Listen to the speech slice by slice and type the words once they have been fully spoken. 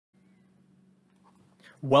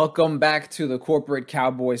Welcome back to the Corporate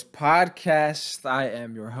Cowboys Podcast. I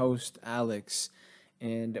am your host, Alex,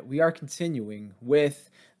 and we are continuing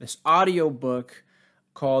with this audiobook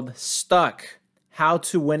called Stuck: How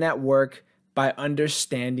to Win at Work by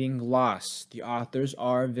Understanding Loss. The authors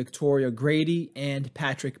are Victoria Grady and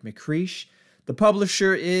Patrick McCreesh. The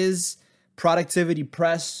publisher is Productivity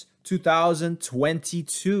Press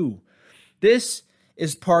 2022. This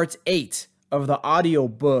is part 8 of the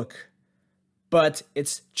audiobook, but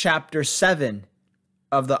it's chapter 7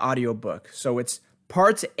 of the audiobook. So it's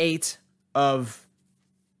part 8 of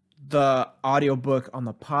the audiobook on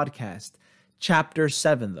the podcast. Chapter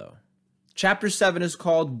 7, though. Chapter 7 is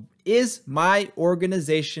called, Is My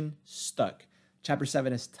Organization Stuck? Chapter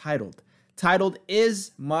 7 is titled,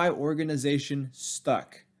 Is My Organization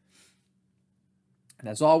Stuck? And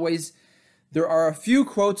as always, there are a few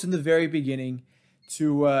quotes in the very beginning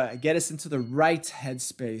to get us into the right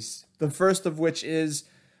headspace. The first of which is,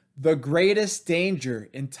 the greatest danger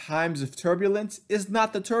in times of turbulence is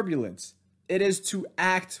not the turbulence. It is to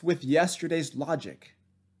act with yesterday's logic.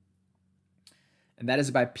 And that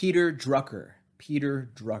is by Peter Drucker. Peter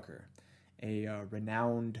Drucker, a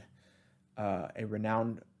renowned,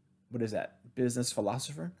 what is that, business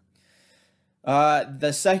philosopher?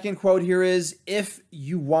 The second quote here is, if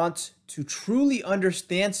you want to truly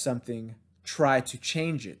understand something, try to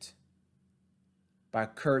change it, by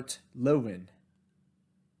Kurt Lewin.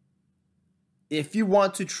 If you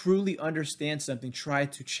want to truly understand something, try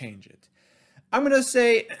to change it. I'm going to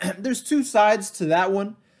say there's two sides to that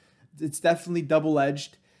one. It's definitely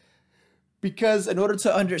double-edged, because in order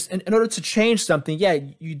to change something,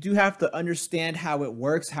 you do have to understand how it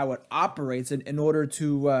works, how it operates, and in order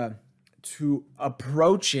to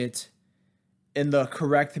approach it in the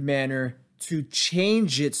correct manner, to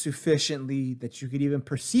change it sufficiently that you could even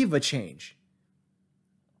perceive a change.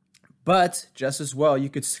 But just as well, you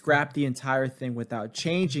could scrap the entire thing without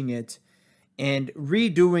changing it and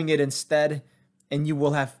redoing it instead, and you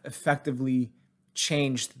will have effectively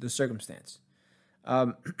changed the circumstance.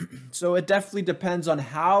 So it definitely depends on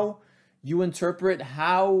how you interpret,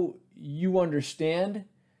 how you understand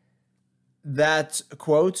that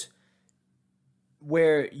quote,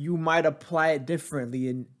 where you might apply it differently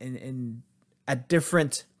in at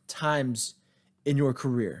different times in your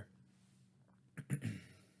career.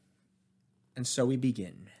 And so we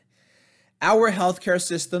begin. Our healthcare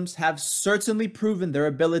systems have certainly proven their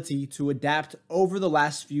ability to adapt over the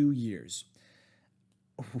last few years.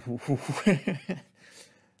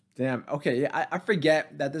 Damn. Okay. Yeah, I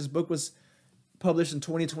forget that this book was published in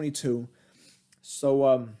 2022.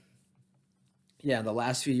 So, in the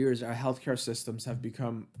last few years, our healthcare systems have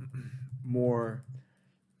become more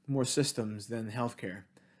systems than healthcare.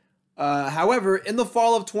 However, in the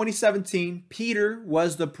fall of 2017, Peter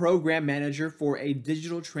was the program manager for a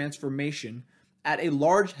digital transformation at a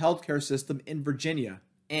large healthcare system in Virginia,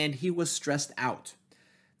 and he was stressed out.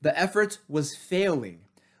 The effort was failing.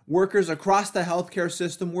 Workers across the healthcare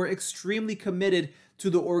system were extremely committed to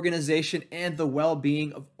the organization and the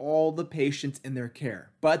well-being of all the patients in their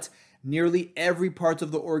care, but nearly every part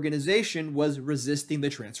of the organization was resisting the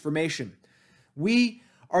transformation. We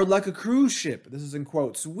are like a cruise ship. This is in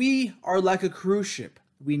quotes. We are like a cruise ship.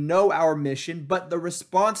 We know our mission, but the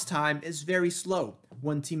response time is very slow,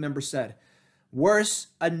 one team member said. Worse,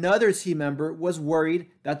 another team member was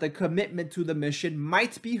worried that the commitment to the mission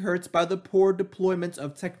might be hurt by the poor deployment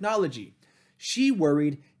of technology. She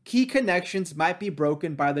worried key connections might be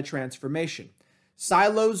broken by the transformation.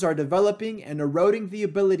 Silos are developing and eroding the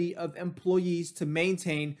ability of employees to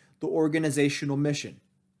maintain the organizational mission.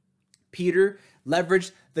 Peter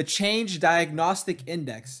leveraged the Change Diagnostic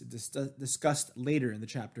Index, discussed later in the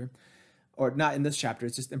chapter, or not in this chapter,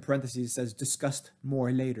 it's just in parentheses, it says discussed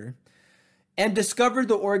more later, and discovered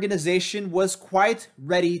the organization was quite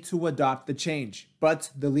ready to adopt the change, but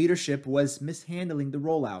the leadership was mishandling the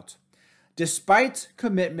rollout. Despite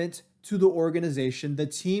commitment to the organization, the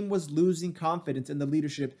team was losing confidence in the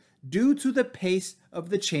leadership due to the pace of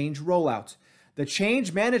the change rollout. The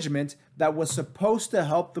change management that was supposed to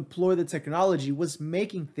help deploy the technology was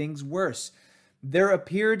making things worse. There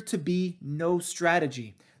appeared to be no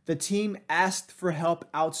strategy. The team asked for help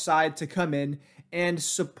outside to come in and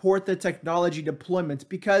support the technology deployment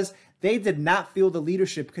because they did not feel the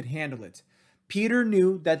leadership could handle it. Peter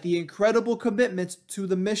knew that the incredible commitment to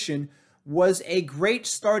the mission was a great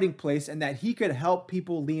starting place and that he could help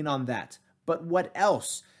people lean on that. But what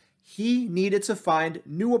else? He needed to find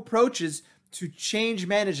new approaches to change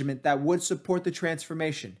management that would support the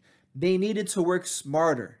transformation. They needed to work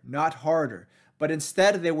smarter, not harder, but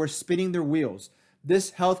instead they were spinning their wheels.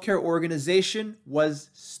 This healthcare organization was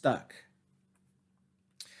stuck.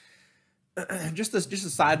 just a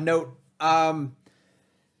side note.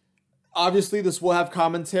 Obviously, this will have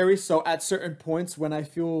commentary. So at certain points when I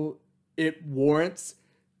feel it warrants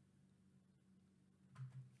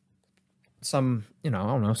some, I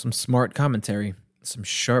don't know, some smart commentary, some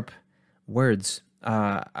sharp words,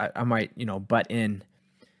 I might, butt in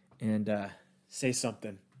and say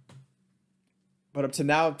something. But up to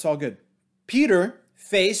now, it's all good. Peter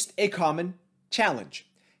faced a common challenge.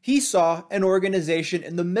 He saw an organization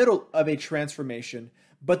in the middle of a transformation,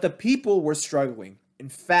 but the people were struggling. In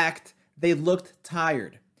fact, they looked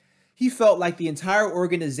tired. He felt like the entire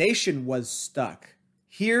organization was stuck.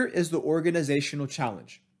 Here is the organizational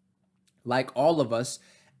challenge. Like all of us,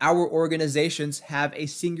 our organizations have a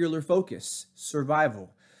singular focus,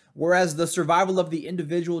 survival. Whereas the survival of the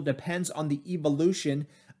individual depends on the evolution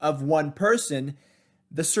of one person,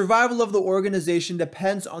 the survival of the organization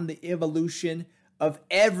depends on the evolution of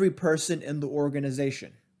every person in the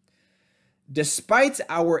organization. Despite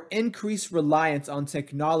our increased reliance on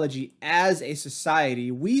technology as a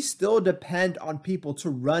society, we still depend on people to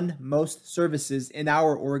run most services in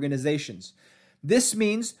our organizations. This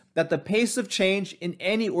means that the pace of change in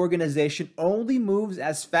any organization only moves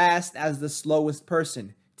as fast as the slowest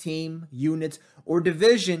person, team, unit, or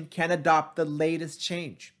division can adopt the latest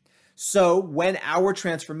change. So when our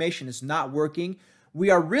transformation is not working, we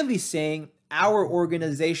are really saying our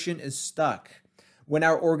organization is stuck. When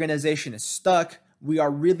our organization is stuck, we are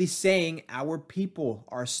really saying our people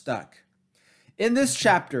are stuck. In this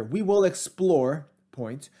chapter, we will explore,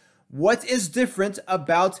 what is different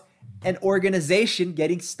about an organization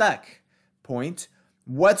getting stuck?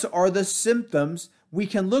 What are the symptoms we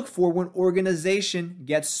can look for when organization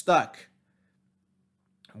gets stuck?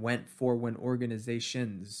 When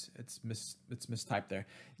organizations, it's mistyped there.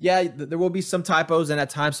 Yeah, there will be some typos and at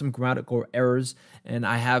times some grammatical errors, and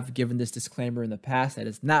I have given this disclaimer in the past that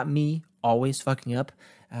it's not me always fucking up.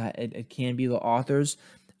 It can be the authors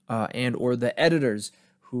and or the editors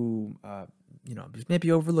who maybe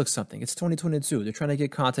overlook something. It's 2022. They're trying to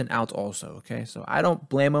get content out also, okay? So I don't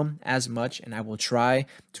blame them as much, and I will try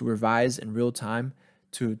to revise in real time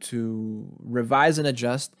to revise and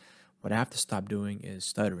adjust. What I have to stop doing is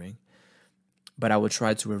stuttering, but I will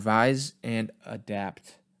try to revise and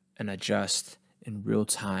adapt and adjust in real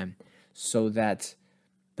time so that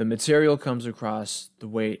the material comes across the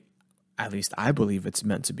way, at least I believe it's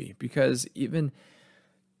meant to be. Because even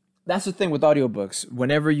that's the thing with audiobooks.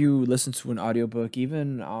 Whenever you listen to an audiobook,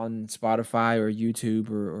 even on Spotify or YouTube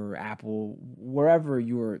or Apple, wherever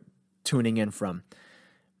you're tuning in from,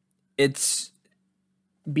 it's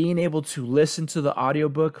being able to listen to the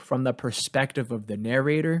audiobook from the perspective of the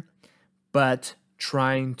narrator, but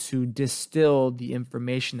trying to distill the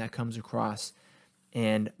information that comes across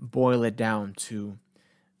and boil it down to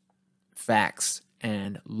facts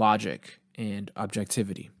and logic and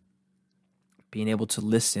objectivity. Being able to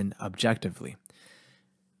listen objectively.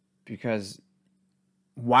 Because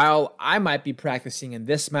while I might be practicing, and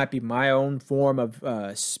this might be my own form of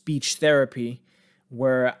speech therapy,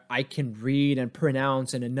 where I can read and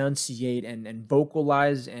pronounce and enunciate and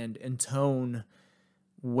vocalize and intone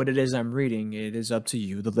what it is I'm reading, it is up to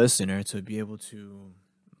you, the listener, to be able to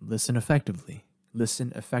listen effectively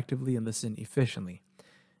and listen efficiently,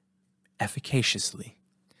 efficaciously.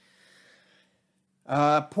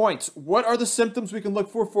 What are the symptoms we can look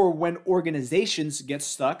for when organizations get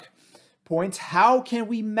stuck? How can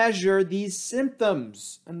we measure these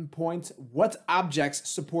symptoms? And what objects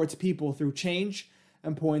support people through change?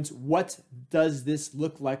 And what does this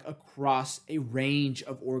look like across a range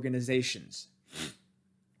of organizations?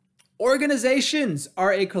 Organizations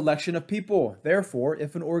are a collection of people. Therefore,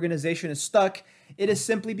 if an organization is stuck, it is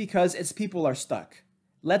simply because its people are stuck.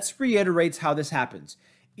 Let's reiterate how this happens.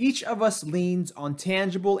 Each of us leans on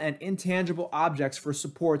tangible and intangible objects for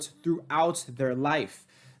support throughout their life.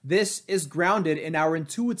 This is grounded in our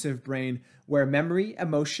intuitive brain, where memory,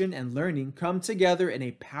 emotion, and learning come together in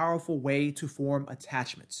a powerful way to form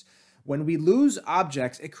attachments. When we lose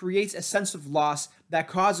objects, it creates a sense of loss that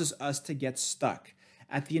causes us to get stuck.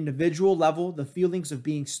 At the individual level, the feelings of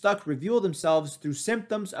being stuck reveal themselves through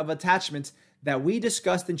symptoms of attachment that we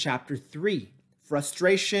discussed in Chapter 3.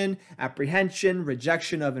 Frustration, apprehension,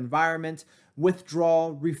 rejection of environment,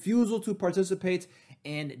 withdrawal, refusal to participate,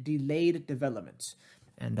 and delayed development.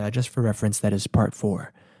 And just for reference, that is part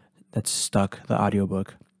 4. That's Stuck, the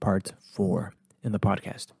audiobook, part 4 in the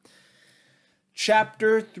podcast.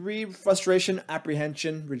 Chapter 3, frustration,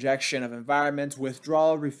 apprehension, rejection of environment,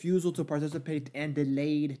 withdrawal, refusal to participate, and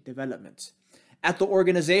delayed development. At the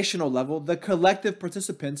organizational level, the collective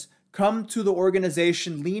participants come to the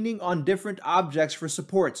organization leaning on different objects for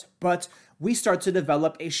support, but we start to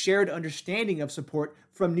develop a shared understanding of support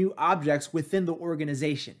from new objects within the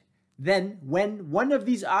organization. Then, when one of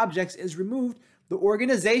these objects is removed, the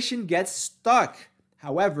organization gets stuck.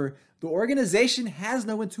 However, the organization has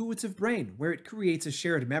no intuitive brain where it creates a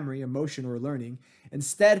shared memory, emotion, or learning.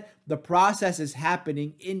 Instead, the process is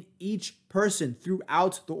happening in each person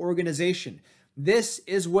throughout the organization. This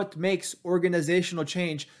is what makes organizational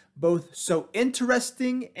change both so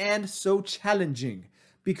interesting and so challenging.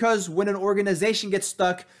 Because when an organization gets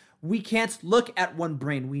stuck, we can't look at one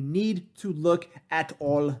brain. We need to look at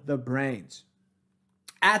all the brains.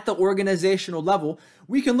 At the organizational level,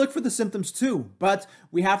 we can look for the symptoms too, but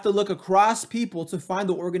we have to look across people to find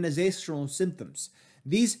the organizational symptoms.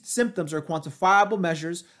 These symptoms are quantifiable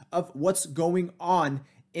measures of what's going on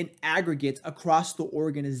in aggregate across the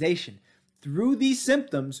organization. Through these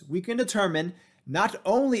symptoms, we can determine not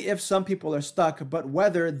only if some people are stuck, but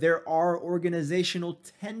whether there are organizational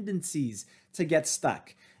tendencies to get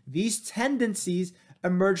stuck. These tendencies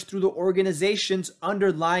emerge through the organization's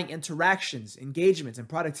underlying interactions, engagements, and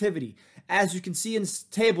productivity. As you can see in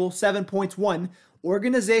table 7.1,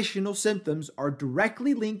 organizational symptoms are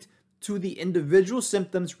directly linked to the individual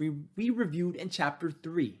symptoms we reviewed in chapter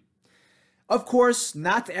 3. Of course,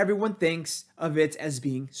 not everyone thinks of it as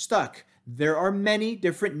being stuck. There are many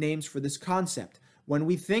different names for this concept. When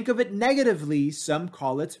we think of it negatively, some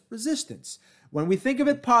call it resistance. When we think of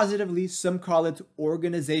it positively, some call it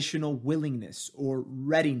organizational willingness or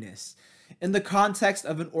readiness. In the context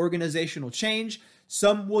of an organizational change,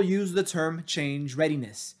 some will use the term change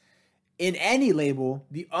readiness. In any label,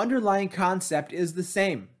 the underlying concept is the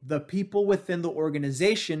same. The people within the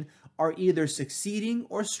organization are either succeeding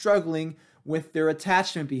or struggling with their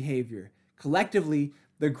attachment behavior. Collectively,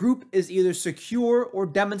 the group is either secure or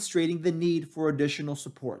demonstrating the need for additional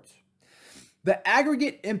support. The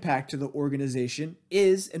aggregate impact to the organization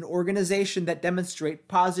is an organization that demonstrates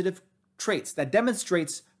positive traits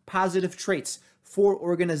for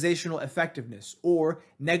organizational effectiveness or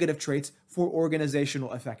negative traits for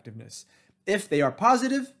organizational effectiveness. If they are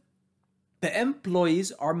positive, the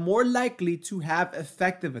employees are more likely to have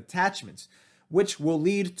effective attachments, which will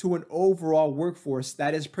lead to an overall workforce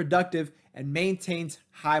that is productive and maintains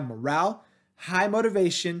high morale, high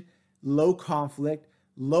motivation, low conflict,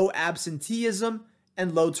 low absenteeism,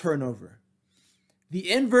 and low turnover. The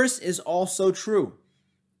inverse is also true.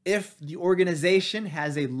 If the organization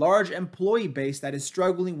has a large employee base that is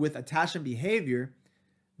struggling with attachment behavior,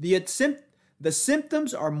 the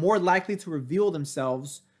symptoms are more likely to reveal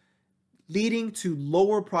themselves, leading to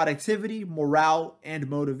lower productivity, morale, and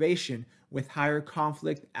motivation with higher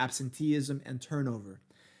conflict, absenteeism, and turnover.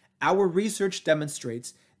 Our research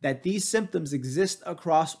demonstrates that these symptoms exist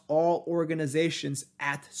across all organizations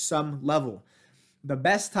at some level. The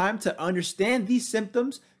best time to understand these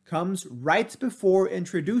symptoms comes right before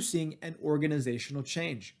introducing an organizational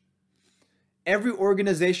change. Every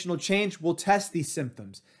organizational change will test these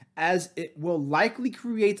symptoms, as it will likely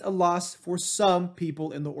create a loss for some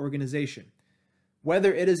people in the organization.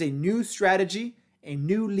 Whether it is a new strategy, a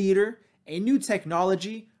new leader, a new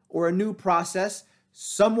technology, or a new process,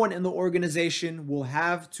 someone in the organization will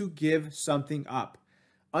have to give something up.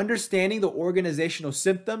 Understanding the organizational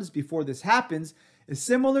symptoms before this happens is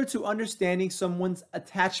similar to understanding someone's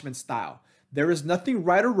attachment style. There is nothing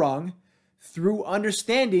right or wrong. Through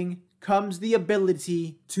understanding comes the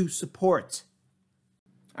ability to support.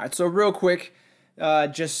 All right, so real quick,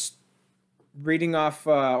 just reading off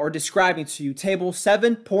or describing to you table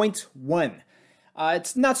 7.1.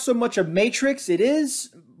 It's not so much a matrix, it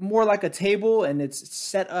is more like a table, and it's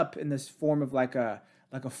set up in this form of like a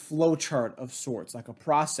flow chart of sorts, like a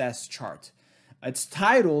process chart. It's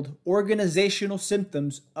titled Organizational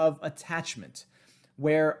Symptoms of Attachment,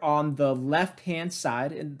 where on the left-hand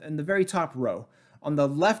side, in the very top row, on the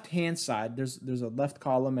left-hand side, there's a left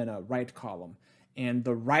column and a right column. And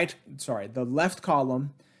the left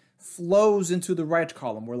column flows into the right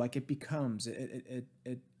column, where like it becomes, it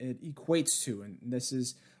equates to, and this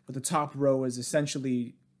is what the top row is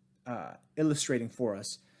essentially illustrating for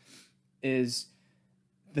us, is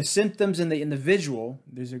the symptoms in the individual.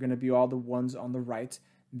 These are going to be all the ones on the right.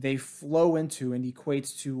 They flow into and equate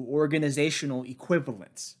to organizational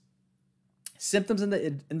equivalents. Symptoms in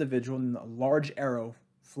the individual, and a large arrow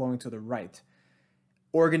flowing to the right,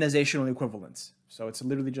 organizational equivalents. So it's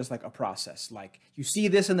literally just like a process. Like you see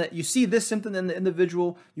this symptom in the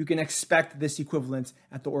individual, you can expect this equivalent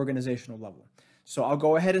at the organizational level. So I'll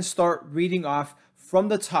go ahead and start reading off from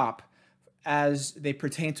the top as they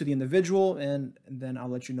pertain to the individual, and then I'll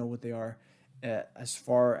let you know what they are as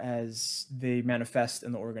far as they manifest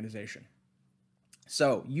in the organization.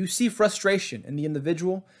 So you see frustration in the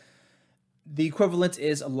individual. The equivalent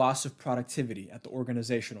is a loss of productivity at the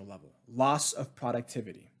organizational level. Loss of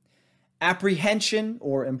productivity. Apprehension,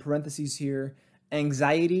 or in parentheses here,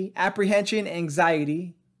 anxiety. Apprehension,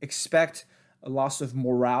 anxiety, expect a loss of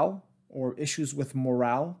morale or issues with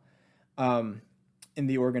morale in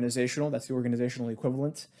the organizational. That's the organizational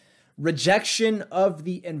equivalent. Rejection of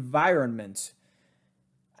the environment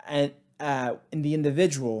and in the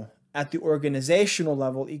individual at the organizational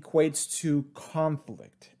level equates to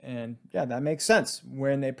conflict. And yeah, that makes sense.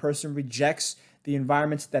 When a person rejects the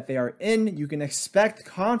environment that they are in, you can expect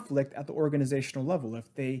conflict at the organizational level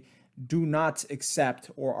if they do not accept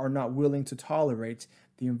or are not willing to tolerate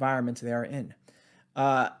the environment they are in.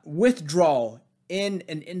 Withdrawal in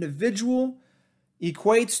an individual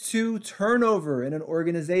equates to turnover in an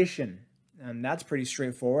organization. And that's pretty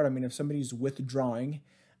straightforward. I mean, if somebody's withdrawing,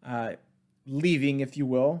 leaving, if you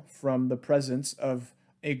will, from the presence of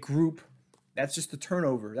a group, that's just a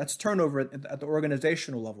turnover. That's turnover at the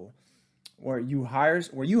organizational level. Where you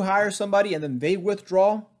hire somebody and then they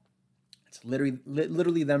withdraw, it's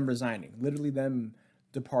literally them resigning, literally them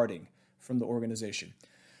departing from the organization.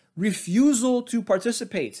 Refusal to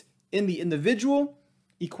participate in the individual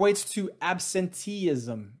equates to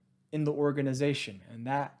absenteeism in the organization, and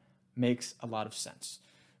that makes a lot of sense.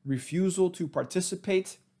 Refusal to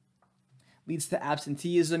participate leads to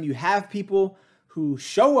absenteeism. You have people who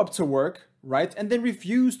show up to work, right, and then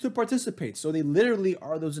refuse to participate. So they literally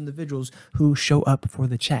are those individuals who show up for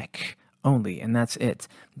the check only, and that's it.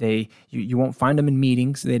 You won't find them in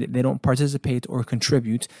meetings. They don't participate or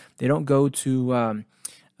contribute. They don't go to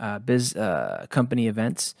company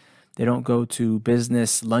events. They don't go to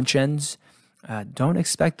business luncheons. Don't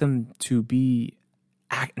expect them to be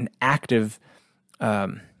an active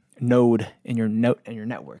node in your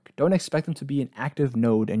network. Don't expect them to be an active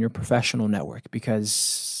node in your professional network,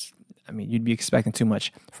 because I mean, you'd be expecting too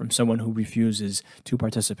much from someone who refuses to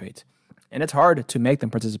participate. And it's hard to make them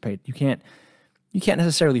participate. You can't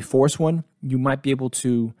necessarily force one. You might be able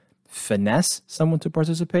to finesse someone to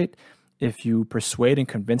participate. If you persuade and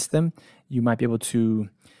convince them, you might be able to,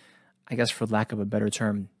 I guess for lack of a better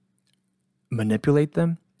term, manipulate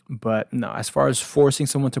them. But no, as far as forcing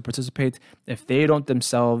someone to participate, if they don't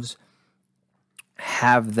themselves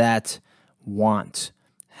have that want,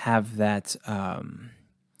 have that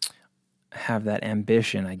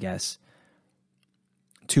ambition, I guess,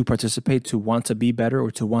 to participate, to want to be better,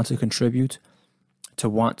 or to want to contribute, to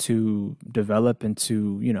want to develop, and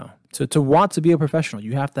to want to be a professional,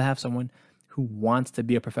 you have to have someone who wants to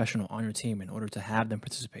be a professional on your team in order to have them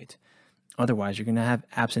participate. Otherwise, you're going to have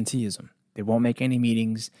absenteeism. They won't make any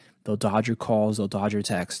meetings. They'll dodge your calls. They'll dodge your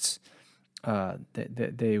texts.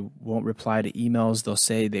 They won't reply to emails. They'll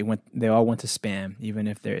say they all went to spam, even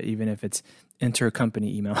if it's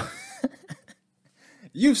intercompany email.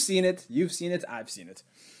 You've seen it. I've seen it.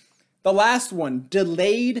 The last one,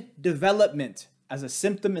 delayed development as a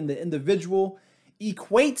symptom in the individual,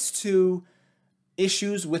 equates to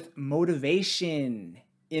issues with motivation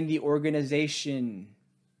in the organization.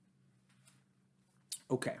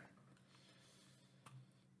 Okay.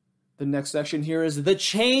 The next section here is the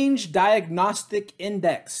Change Diagnostic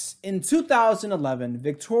Index. In 2011,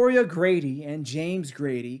 Victoria Grady and James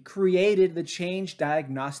Grady created the Change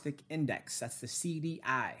Diagnostic Index, that's the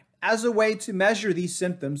CDI, as a way to measure these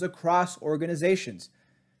symptoms across organizations.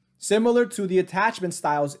 Similar to the Attachment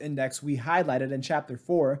Styles Index we highlighted in Chapter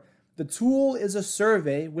 4, the tool is a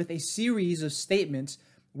survey with a series of statements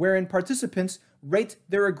wherein participants rate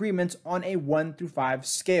their agreement on a 1 through 5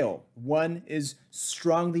 scale. 1 is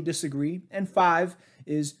strongly disagree, and 5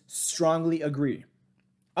 is strongly agree.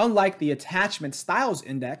 Unlike the Attachment Styles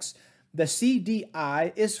Index, the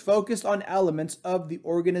CDI is focused on elements of the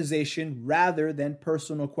organization rather than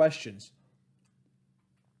personal questions.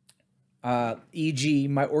 E.g.,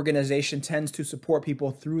 my organization tends to support people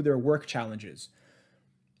through their work challenges.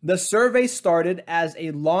 The survey started as a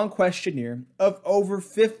long questionnaire of over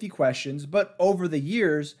 50 questions, but over the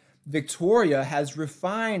years, Victoria has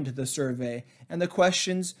refined the survey and the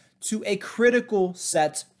questions to a critical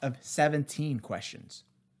set of 17 questions.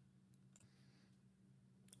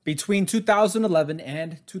 Between 2011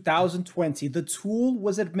 and 2020, the tool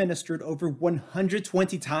was administered over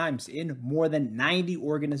 120 times in more than 90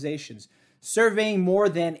 organizations, surveying more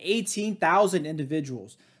than 18,000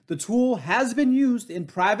 individuals. The tool has been used in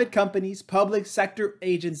private companies, public sector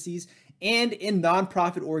agencies, and in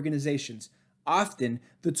nonprofit organizations. Often,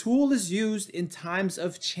 the tool is used in times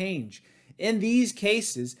of change. In these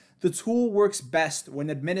cases, the tool works best when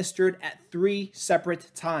administered at 3 separate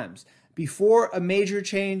times. before a major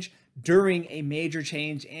change, during a major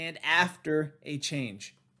change, and after a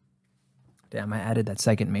change. Damn, I added that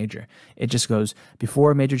second major. It just goes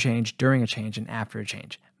before a major change, during a change, and after a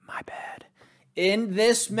change. My bad. In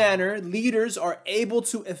this manner, leaders are able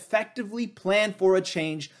to effectively plan for a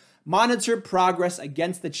change, monitor progress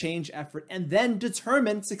against the change effort, and then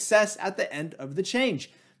determine success at the end of the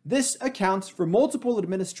change. This accounts for multiple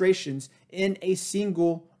administrations in a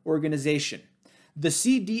single organization. The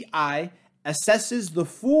CDI assesses the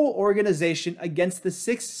full organization against the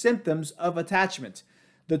 6 symptoms of attachment.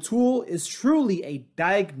 The tool is truly a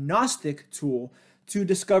diagnostic tool to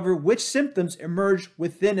discover which symptoms emerge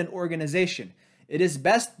within an organization. It is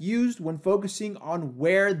best used when focusing on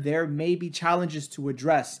where there may be challenges to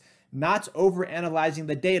address, not overanalyzing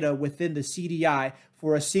the data within the CDI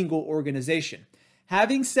for a single organization.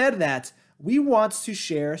 Having said that, we want to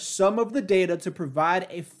share some of the data to provide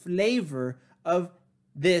a flavor of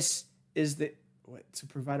this is the what to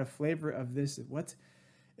provide a flavor of this what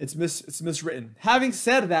it's miswritten. Having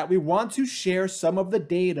said that, we want to share some of the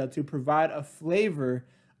data to provide a flavor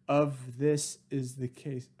of this is the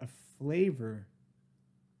case. A flavor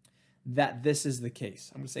that this is the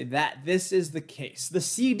case. I'm going to say that this is the case. The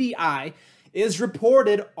CDI is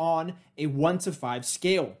reported on a 1 to 5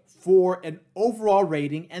 scale for an overall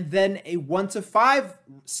rating, and then a 1 to 5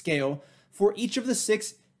 scale for each of the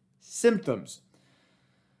 6 symptoms.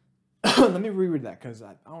 Let me reread that because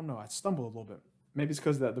I don't know. I stumbled a little bit. Maybe it's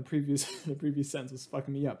because the previous sentence was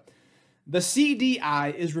fucking me up. The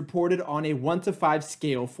CDI is reported on a 1 to 5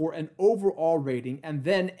 scale for an overall rating, and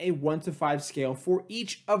then a 1 to 5 scale for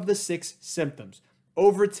each of the 6 symptoms.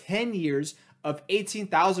 Over 10 years of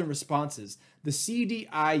 18,000 responses, the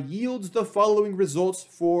CDI yields the following results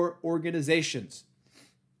for organizations.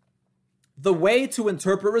 The way to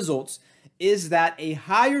interpret results is that a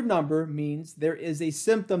higher number means there is a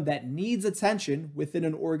symptom that needs attention within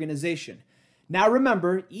an organization. Now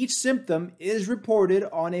remember, each symptom is reported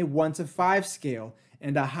on a 1 to 5 scale,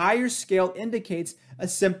 and a higher scale indicates a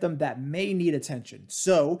symptom that may need attention.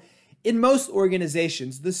 So, in most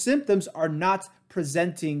organizations, the symptoms are not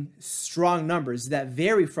presenting strong numbers that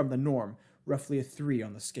vary from the norm, roughly a 3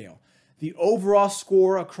 on the scale. The overall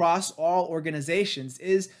score across all organizations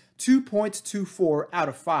is 2.24 out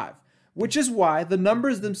of 5, which is why the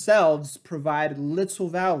numbers themselves provide little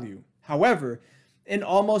value. However, in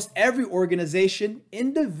almost every organization,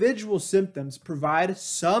 individual symptoms provide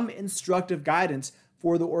some instructive guidance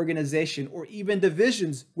for the organization or even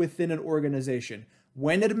divisions within an organization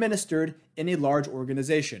when administered in a large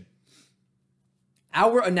organization.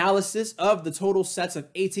 Our analysis of the total sets of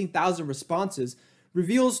 18,000 responses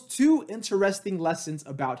reveals 2 interesting lessons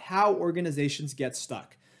about how organizations get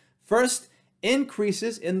stuck. First,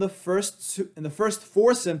 increases in the first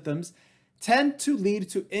 4 symptoms tend to lead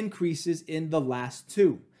to increases in the last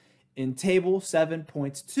 2. In Table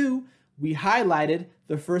 7.2, we highlighted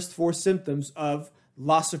the first 4 symptoms of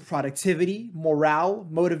loss of productivity, morale,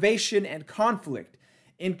 motivation, and conflict,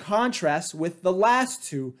 in contrast with the last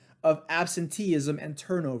 2 of absenteeism and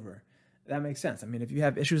turnover. That makes sense. I mean, if you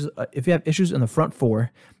have issues in the front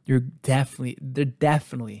 4, they're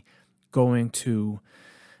definitely going to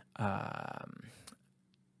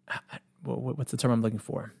what's the term I'm looking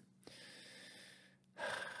for?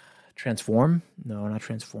 Transform? No, not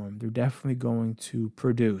transform. They're definitely going to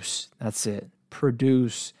produce. That's it.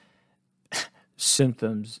 Produce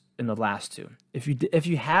symptoms in the last 2. If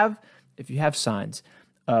you have signs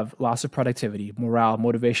of loss of productivity, morale,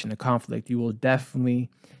 motivation, and conflict, you will definitely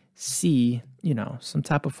see, some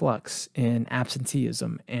type of flux in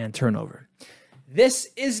absenteeism and turnover. This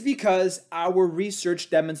is because our research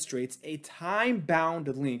demonstrates a time-bound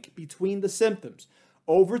link between the symptoms.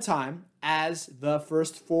 Over time, as the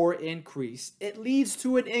first 4 increase, it leads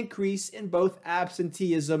to an increase in both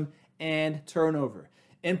absenteeism and turnover.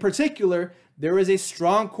 In particular, there is a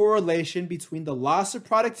strong correlation between the loss of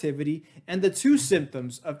productivity and the 2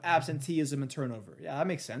 symptoms of absenteeism and turnover. Yeah, that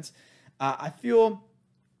makes sense. I feel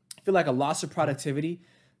like a loss of productivity,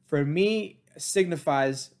 for me,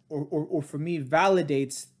 signifies or for me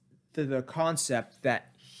validates the concept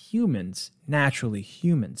that humans,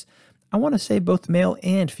 I want to say both male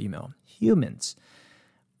and female, humans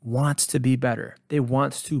want to be better. They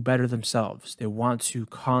want to better themselves. They want to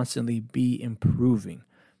constantly be improving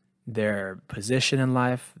their position in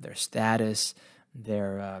life, their status,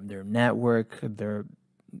 their network, their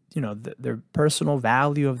personal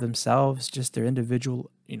value of themselves, just their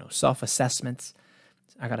individual, self-assessments.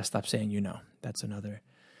 I got to stop saying, that's another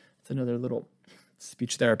little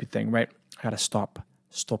speech therapy thing, right? I got to stop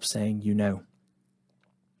saying,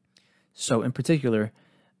 So in particular,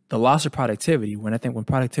 the loss of productivity, when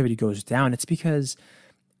productivity goes down, it's because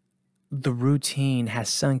the routine has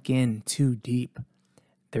sunk in too deep.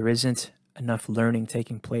 There isn't enough learning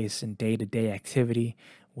taking place in day-to-day activity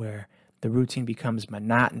where the routine becomes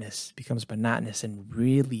monotonous and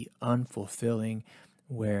really unfulfilling,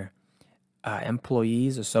 where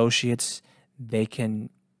employees, associates, they can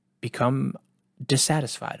become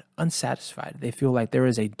dissatisfied, unsatisfied. They feel like there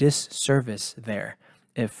is a disservice there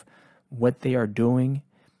if what they are doing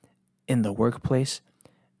in the workplace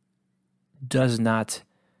does not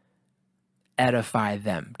edify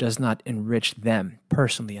them, does not enrich them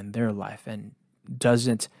personally in their life, and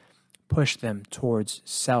doesn't push them towards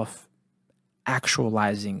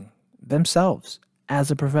self-actualizing themselves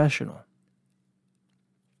as a professional.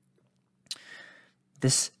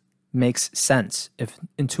 This makes sense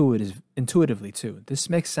intuitively too. This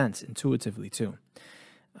makes sense intuitively too.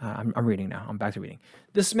 I'm reading now. I'm back to reading.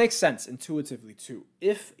 This makes sense intuitively too.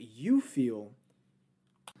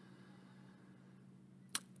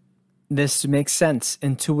 This makes sense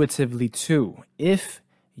intuitively too. If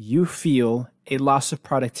you feel a loss of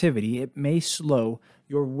productivity, it may slow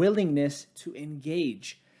your willingness to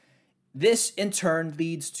engage. This in turn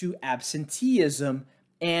leads to absenteeism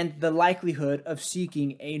and the likelihood of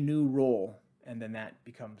seeking a new role. And then that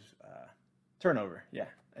becomes turnover. Yeah.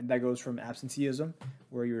 And that goes from absenteeism,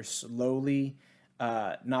 where you're slowly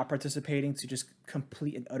not participating, to just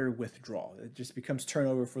complete and utter withdrawal. It just becomes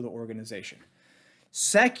turnover for the organization.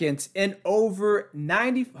 Second, before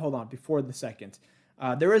the second,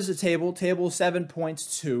 there is a table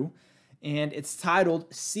 7.2, and it's titled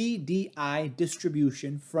CDI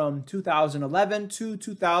Distribution from 2011 to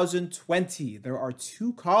 2020. There are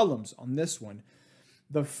 2 columns on this one.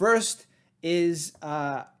 The first is,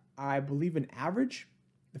 I believe, an average.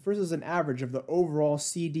 The first is an average of the overall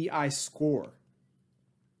CDI score.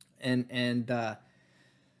 And the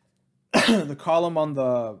column on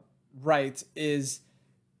the right is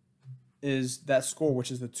that score,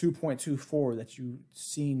 which is the 2.24 that you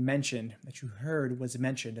heard was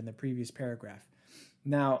mentioned in the previous paragraph.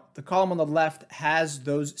 Now, the column on the left has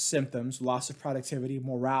those symptoms: loss of productivity,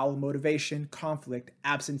 morale, motivation, conflict,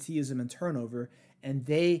 absenteeism, and turnover, and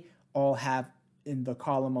they all have, in the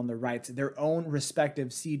column on the right, their own respective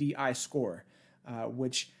CDI score,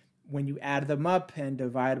 which when you add them up and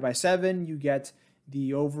divide by 7, you get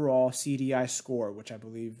the overall CDI score, which I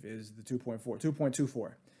believe is the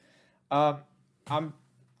 2.24. I'll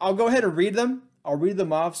go ahead and read them. I'll read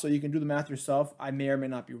them off so you can do the math yourself. I may or may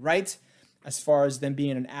not be right as far as them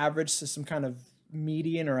being an average, so some kind of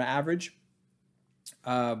median or average.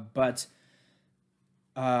 But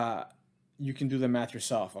you can do the math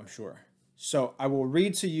yourself, I'm sure. So I will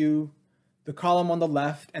read to you the column on the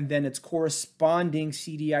left and then its corresponding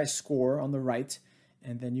CDI score on the right,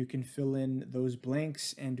 and then you can fill in those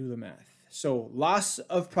blanks and do the math. So loss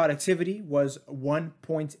of productivity was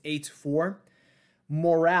 1.84.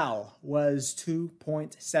 Morale was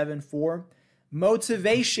 2.74.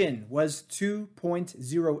 Motivation was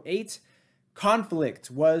 2.08. Conflict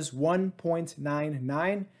was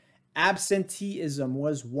 1.99. Absenteeism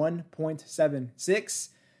was 1.76.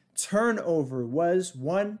 Turnover was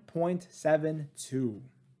 1.72.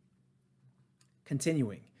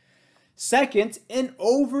 Continuing. Second, in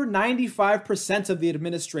over 95% of the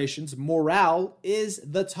administrations, morale is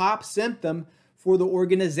the top symptom for the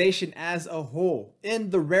organization as a whole.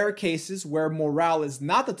 In the rare cases where morale is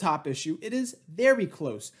not the top issue, it is very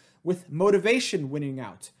close, with motivation winning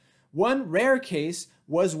out. One rare case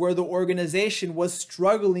was where the organization was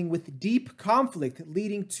struggling with deep conflict,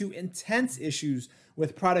 leading to intense issues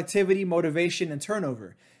with productivity, motivation, and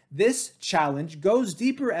turnover. This challenge goes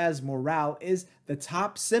deeper as morale is the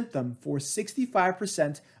top symptom for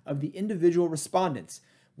 65% of the individual respondents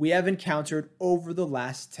we have encountered over the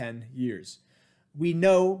last 10 years. We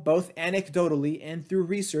know both anecdotally and through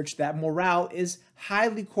research that morale is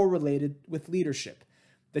highly correlated with leadership.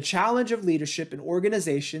 The challenge of leadership in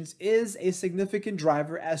organizations is a significant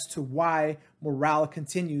driver as to why morale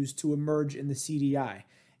continues to emerge in the CDI.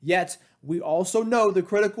 Yet, we also know the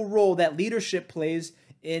critical role that leadership plays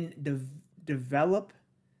in developing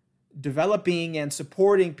and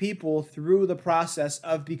supporting people through the process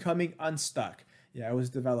of becoming unstuck. Yeah, it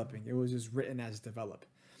was developing. It was just written as develop.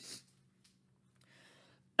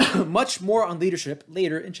 Much more on leadership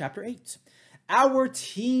later in Chapter 8. Our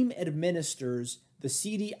team administers the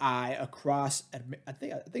CDI across, I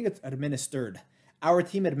think it's administered. Our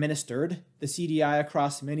team administered the CDI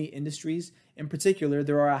across many industries. In particular,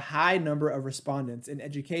 there are a high number of respondents in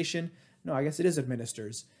education. No, I guess it is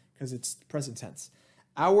administers because it's present tense.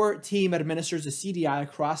 Our team administers a CDI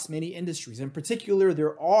across many industries. In particular,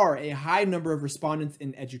 there are a high number of respondents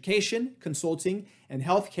in education, consulting, and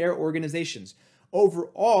healthcare organizations.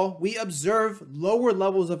 Overall, we observe lower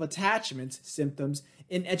levels of attachment symptoms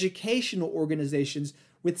in educational organizations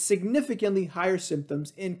with significantly higher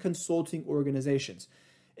symptoms in consulting organizations.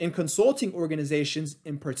 In consulting organizations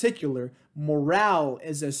in particular, morale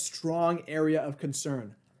is a strong area of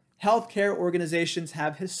concern. Healthcare organizations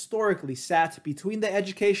have historically sat between the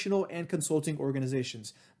educational and consulting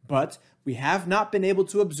organizations, but we have not been able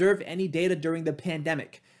to observe any data during the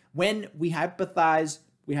pandemic. When we hypothesize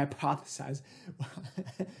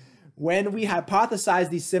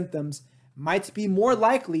these symptoms might be more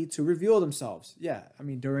likely to reveal themselves. Yeah, I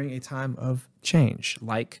mean, during a time of change,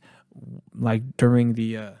 like during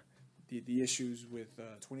the issues with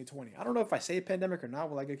 2020. I don't know if I say pandemic or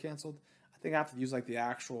not. Will I get canceled? I think I have to use like the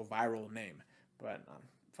actual viral name, but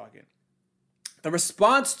fuck it. The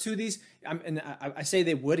response to these, I say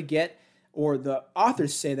they would get, or the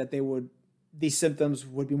authors say that these symptoms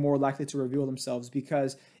would be more likely to reveal themselves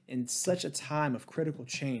because in such a time of critical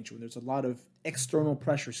change, when there's a lot of external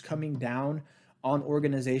pressures coming down on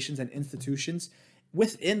organizations and institutions,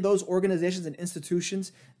 within those organizations and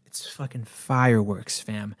institutions, it's fucking fireworks,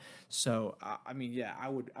 fam. So, I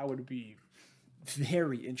would be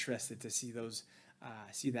very interested to see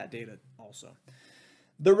that data also.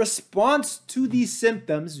 The response to these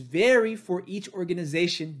symptoms vary for each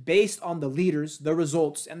organization based on the leaders, the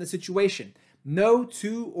results, and the situation. No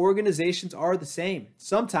two organizations are the same.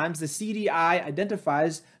 Sometimes the CDI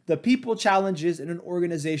identifies the people challenges in an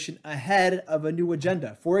organization ahead of a new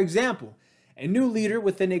agenda. For example, a new leader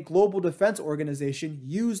within a global defense organization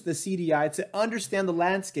used the CDI to understand the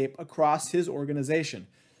landscape across his organization.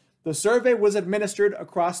 The survey was administered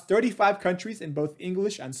across 35 countries in both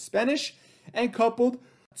English and Spanish, and coupled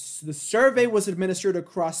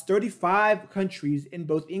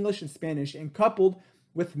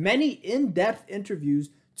with many in-depth interviews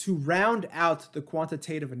to round out the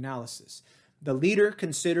quantitative analysis. The leader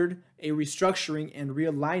considered a restructuring and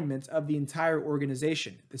realignment of the entire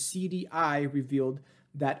organization. The CDI revealed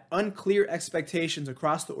that unclear expectations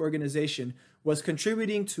across the organization was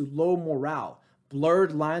contributing to low morale.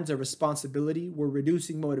 Blurred lines of responsibility were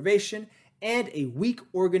reducing motivation, and a weak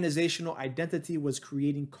organizational identity was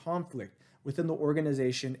creating conflict within the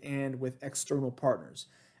organization and with external partners.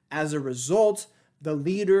 As a result, the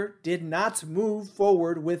leader did not move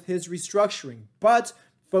forward with his restructuring, but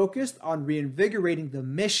focused on reinvigorating the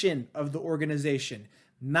mission of the organization,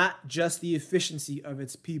 not just the efficiency of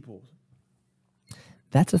its people.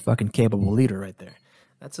 That's a fucking capable leader right there.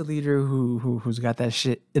 That's a leader who's got that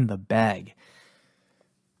shit in the bag.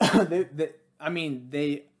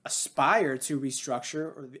 They aspire to restructure,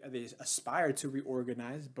 or they aspire to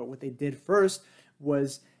reorganize, but what they did first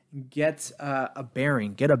was get a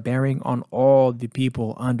bearing on all the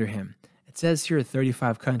people under him. It says here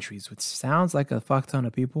 35 countries, which sounds like a fuck ton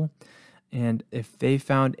of people. And if they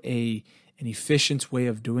found an efficient way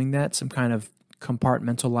of doing that, some kind of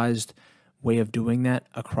compartmentalized way of doing that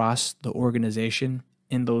across the organization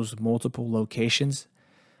in those multiple locations,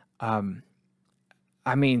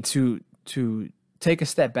 to take a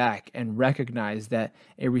step back and recognize that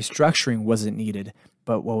a restructuring wasn't needed,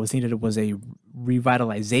 but what was needed was a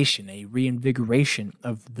revitalization, a reinvigoration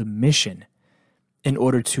of the mission in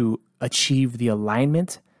order to achieve the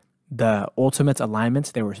alignment, the ultimate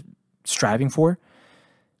alignment they were striving for.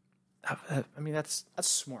 That's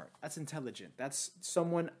smart. That's intelligent. That's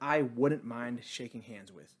someone I wouldn't mind shaking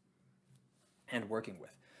hands with and working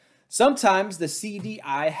with. Sometimes the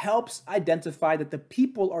CDI helps identify that the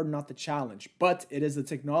people are not the challenge, but it is the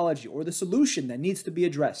technology or the solution that needs to be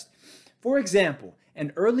addressed. For example,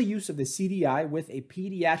 an early use of the CDI with a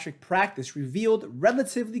pediatric practice revealed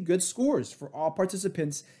relatively good scores for all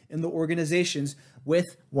participants in the organizations,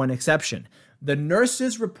 with one exception. The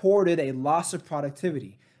nurses reported a loss of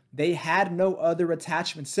productivity. They had no other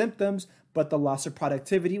attachment symptoms, but the loss of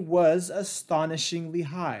productivity was astonishingly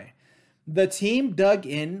high. The team dug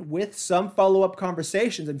in with some follow-up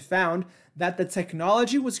conversations and found that the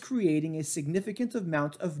technology was creating a significant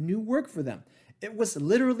amount of new work for them. It was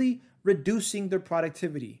literally reducing their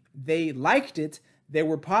productivity. They liked it. They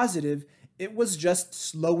were positive. It was just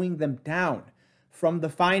slowing them down. From the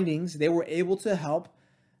findings, they were able to help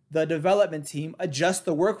the development team adjust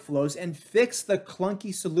the workflows and fix the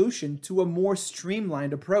clunky solution to a more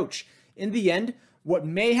streamlined approach. In the end, what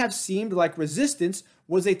may have seemed like resistance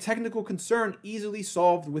was a technical concern easily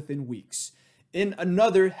solved within weeks. In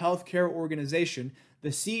another healthcare organization, the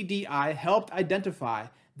CDI helped identify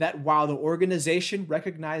that while the organization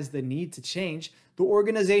recognized the need to change, the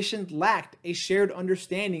organization lacked a shared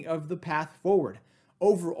understanding of the path forward.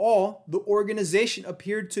 Overall, the organization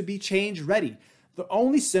appeared to be change ready. The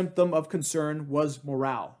only symptom of concern was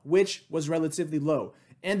morale, which was relatively low,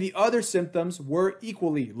 and the other symptoms were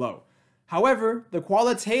equally low. However, the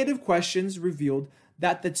qualitative questions revealed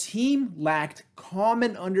that the team lacked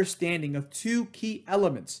common understanding of two key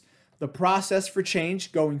elements: the process for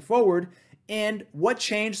change going forward and what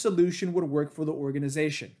change solution would work for the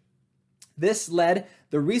organization. This led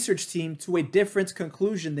the research team to a different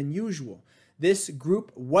conclusion than usual. This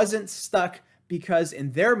group wasn't stuck because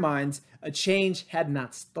in their minds, a change had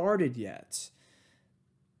not started yet.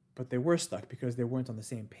 But they were stuck because they weren't on the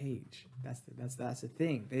same page. That's the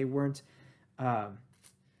thing. They weren't,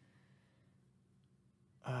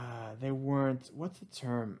 what's the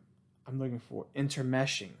term I'm looking for?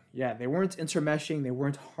 Intermeshing. Yeah, they weren't intermeshing. They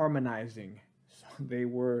weren't harmonizing. So they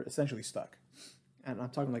were essentially stuck. And I'm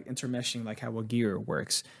talking like intermeshing, like how a gear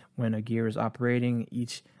works. When a gear is operating,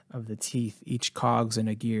 each of the teeth, each cogs in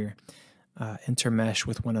a gear, intermesh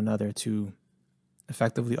with one another to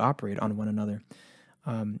effectively operate on one another.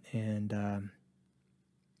 When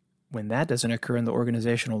that doesn't occur in the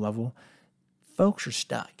organizational level, folks are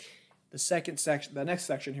stuck. The next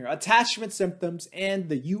section here, attachment symptoms and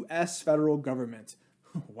the U.S. federal government.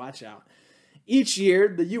 Watch out. Each year,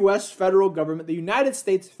 the United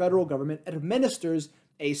States federal government administers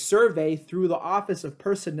a survey through the Office of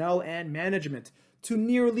Personnel and Management to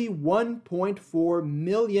nearly 1.4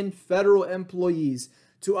 million federal employees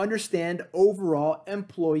to understand overall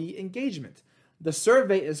employee engagement. The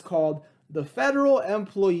survey is called the Federal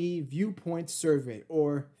Employee Viewpoint Survey,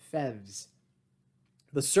 or FEVS.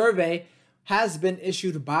 The survey has been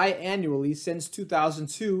issued biannually since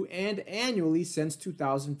 2002 and annually since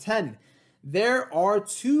 2010. There are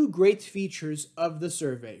two great features of the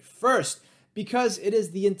survey. First, because it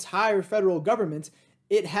is the entire federal government,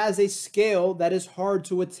 it has a scale that is hard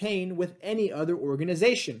to attain with any other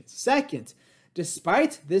organization. Second,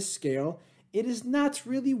 despite this scale, it is not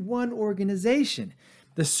really one organization.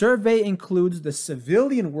 The survey includes the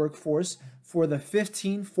civilian workforce for the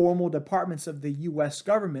 15 formal departments of the U.S.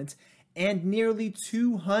 government and nearly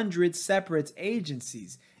 200 separate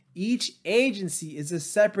agencies. Each agency is a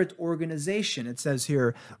separate organization. It says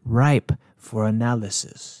here, ripe for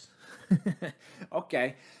analysis.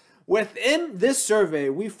 Okay. Within this survey,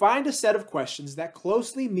 we find a set of questions that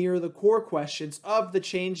closely mirror the core questions of the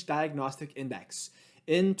Change Diagnostic Index.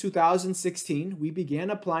 In 2016, we began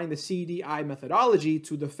applying the CDI methodology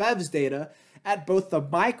to the FEVS data at both the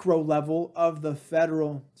macro level of the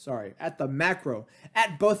federal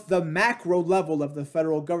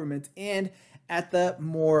government and at the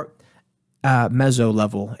more meso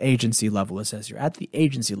level, agency level. It says here at the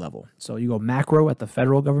agency level. So you go macro at the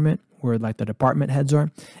federal government, where like the department heads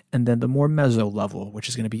are, and then the more meso level, which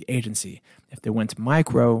is going to be agency. If they went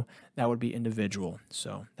micro, that would be individual.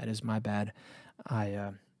 So that is my bad.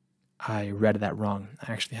 I read that wrong.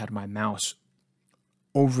 I actually had my mouse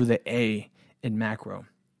over the A in macro.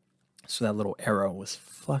 So that little arrow was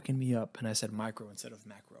fucking me up, and I said micro instead of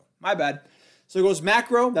macro. My bad. So it goes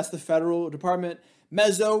macro, that's the federal department.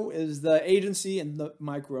 Meso is the agency, and the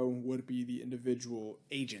micro would be the individual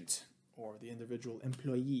agent or the individual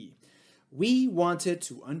employee. We wanted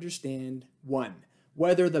to understand, 1,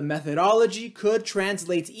 whether the methodology could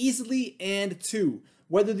translate easily, and 2,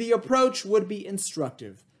 whether the approach would be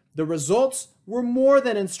instructive. The results were more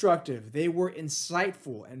than instructive. They were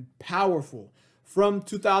insightful and powerful. From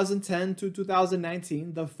 2010 to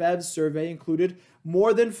 2019, the FEVS survey included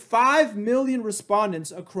more than 5 million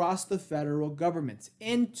respondents across the federal government.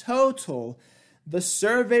 In total, the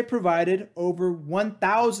survey provided over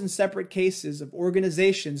 1,000 separate cases of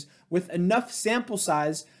organizations with enough sample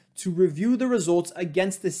size to review the results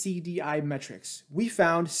against the CDI metrics. We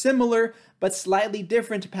found similar but slightly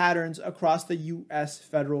different patterns across the U.S.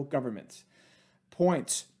 federal government.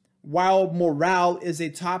 Point. While morale is a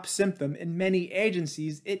top symptom in many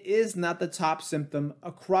agencies, it is not the top symptom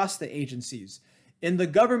across the agencies. In the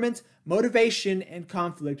government, motivation and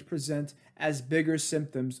conflict present as bigger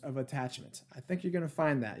symptoms of attachment. I think you're going to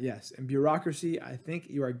find that, yes. In bureaucracy, I think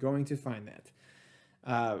you are going to find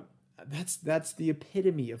that. That's the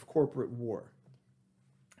epitome of corporate war.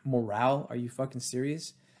 Morale? Are you fucking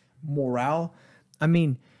serious? Morale? I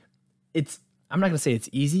mean, I'm not going to say it's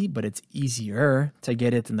easy, but it's easier to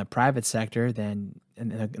get it in the private sector than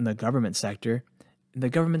in the government sector. In the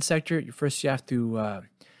government sector, first you have to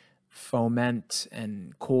foment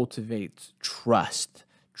and cultivate trust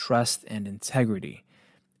and integrity,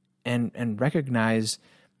 and recognize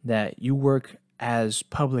that you work as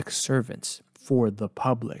public servants for the public. And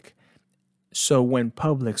recognize that you work as public servants for the public. So when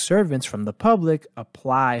public servants from the public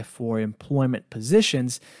apply for employment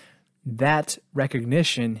positions, that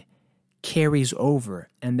recognition carries over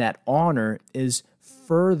and that honor is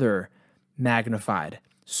further magnified.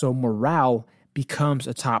 So morale becomes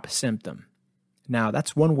a top symptom. Now,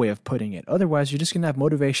 that's one way of putting it. Otherwise, you're just going to have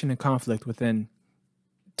motivation and conflict within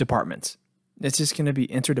departments. It's just going to be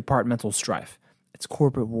interdepartmental strife. It's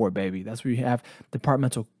corporate war, baby. That's where you have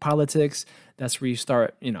departmental politics. That's where you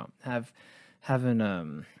start,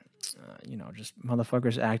 having just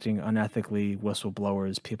motherfuckers acting unethically,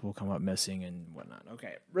 whistleblowers, people come up missing and whatnot.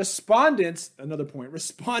 Okay. Respondents, another point.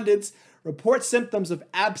 Respondents report symptoms of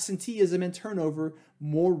absenteeism and turnover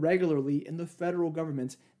more regularly in the federal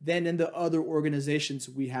government than in the other organizations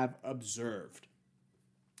we have observed.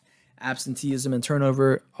 Absenteeism and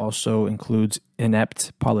turnover also includes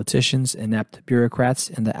inept politicians, inept bureaucrats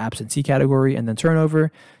in the absentee category, and then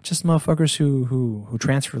turnover, just motherfuckers who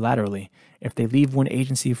transfer laterally. If they leave one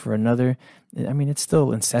agency for another, I mean, it's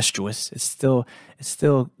still incestuous. It's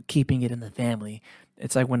still keeping it in the family.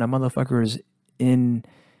 It's like when a motherfucker is in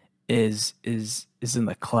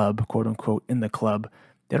the club, quote unquote, in the club,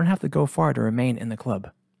 they don't have to go far to remain in the club.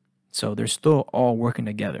 So they're still all working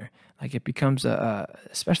together. Like it becomes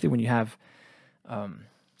especially when you have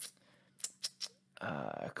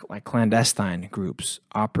like clandestine groups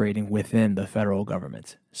operating within the federal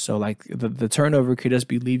government. So like the turnover could just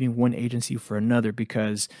be leaving one agency for another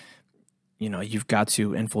because, you've got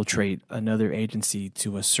to infiltrate another agency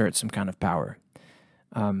to assert some kind of power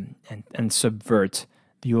and subvert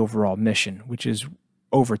the overall mission, which is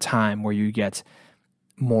over time where you get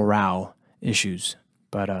morale issues.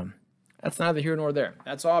 But that's neither here nor there.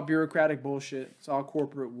 That's all bureaucratic bullshit. It's all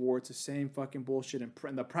corporate war. It's the same fucking bullshit.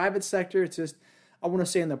 In the private sector, it's just, I want to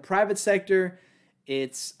say in the private sector,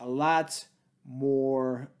 it's a lot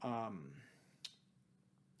more,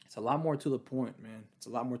 it's a lot more to the point, man. It's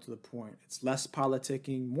a lot more to the point. It's less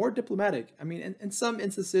politicking, more diplomatic. I mean, in some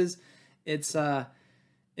instances, it's,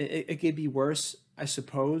 it could be worse, I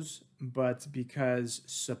suppose, but because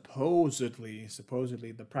supposedly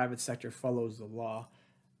the private sector follows the law,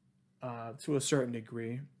 to a certain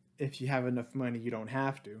degree. If you have enough money, you don't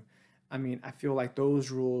have to. I mean, I feel like those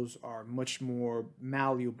rules are much more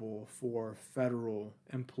malleable for federal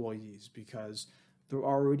employees because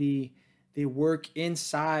they work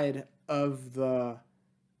inside of the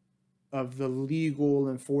legal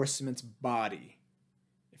enforcement's body,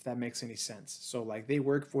 if that makes any sense. So like they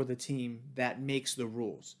work for the team that makes the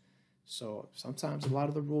rules. So sometimes a lot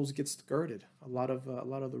of the rules get skirted. A lot of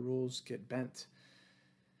the rules get bent.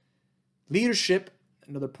 Leadership,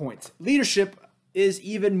 another point. Leadership is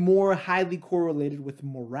even more highly correlated with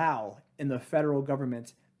morale in the federal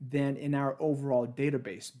government than in our overall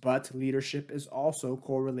database. But leadership is also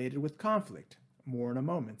correlated with conflict. More in a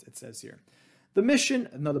moment, it says here. The mission,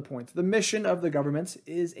 another point. The mission of the government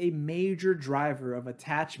is a major driver of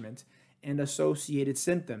attachment and associated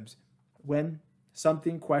symptoms. When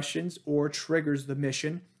something questions or triggers the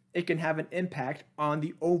mission, it can have an impact on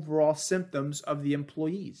the overall symptoms of the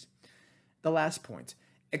employees. The last point,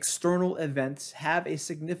 external events have a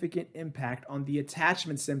significant impact on the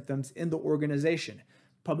attachment symptoms in the organization.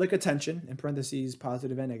 Public attention, in parentheses,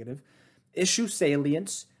 positive and negative, issue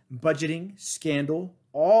salience, budgeting, scandal,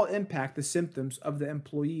 all impact the symptoms of the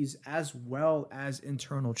employees as well as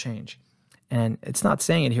internal change. And it's not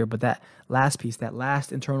saying it here, but that last piece, that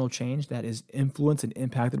last internal change that is influenced and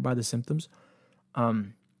impacted by the symptoms,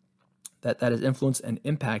 that is influenced and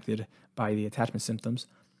impacted by the attachment symptoms,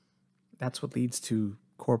 that's what leads to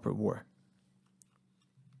corporate war.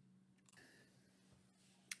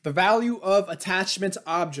 The value of attachment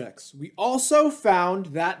objects. We also found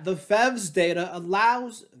that the FEVS data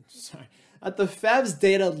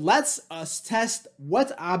lets us test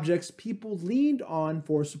what objects people leaned on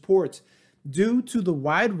for support. Due to the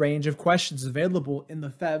wide range of questions available in the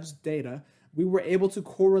FEVS data, we were able to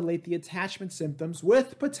correlate the attachment symptoms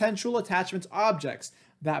with potential attachment objects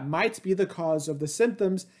that might be the cause of the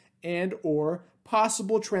symptoms and or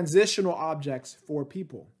possible transitional objects for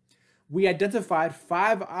people. We identified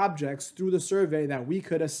 5 objects through the survey that we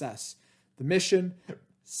could assess: the mission,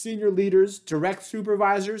 senior leaders, direct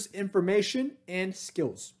supervisors, information, and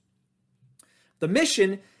skills. The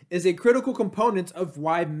mission is a critical component of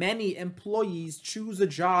why many employees choose a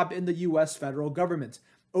job in the U.S. federal government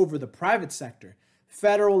over the private sector.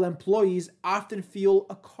 Federal employees often feel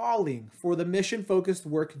a calling for the mission-focused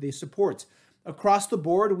work they support. Across the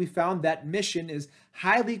board, we found that mission is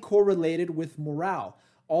highly correlated with morale,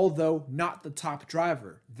 although not the top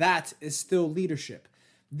driver. That is still leadership.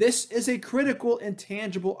 This is a critical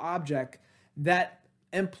intangible object that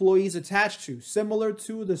employees attached to, similar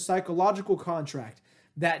to the psychological contract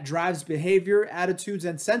that drives behavior, attitudes,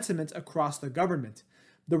 and sentiments across the government.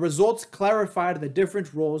 The results clarified the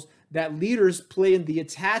different roles that leaders play in the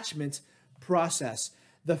attachment process.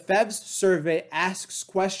 The FEVS survey asks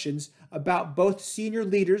questions about both senior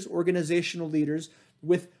leaders, organizational leaders,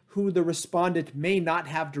 with who the respondent may not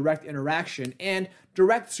have direct interaction, and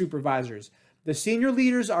direct supervisors. The senior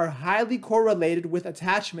leaders are highly correlated with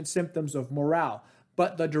attachment symptoms of morale,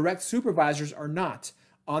 but the direct supervisors are not.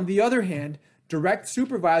 On the other hand, direct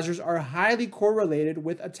supervisors are highly correlated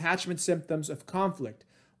with attachment symptoms of conflict,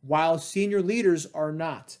 while senior leaders are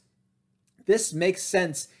not. This makes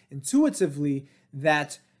sense intuitively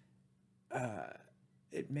that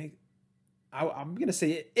it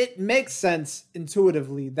makes sense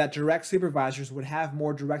intuitively that direct supervisors would have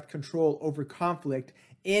more direct control over conflict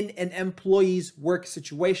in an employee's work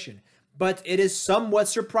situation. But it is somewhat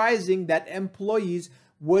surprising that employees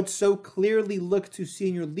would so clearly look to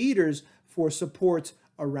senior leaders for support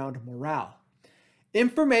around morale.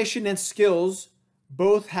 Information and skills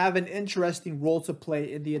both have an interesting role to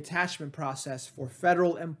play in the attachment process for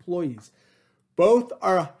federal employees. Both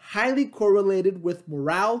are highly correlated with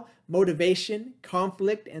morale, motivation,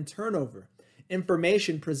 conflict, and turnover.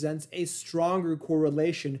 Information presents a stronger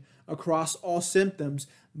correlation across all symptoms,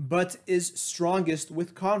 but is strongest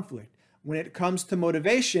with conflict. When it comes to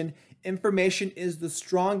motivation, information is the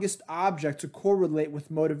strongest object to correlate with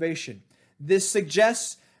motivation. This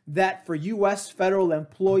suggests that for U.S. federal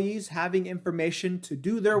employees, having information to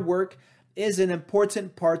do their work is an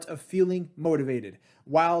important part of feeling motivated.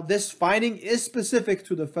 While this finding is specific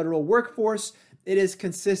to the federal workforce, it is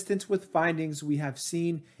consistent with findings we have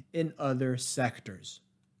seen in other sectors.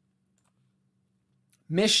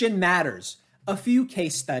 Mission matters. A few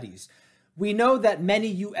case studies. We know that many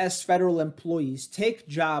U.S. federal employees take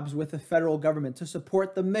jobs with the federal government to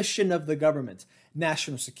support the mission of the government,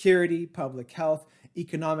 national security, public health,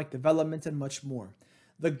 economic development, and much more.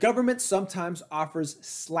 The government sometimes offers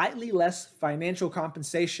slightly less financial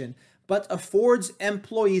compensation, but affords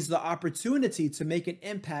employees the opportunity to make an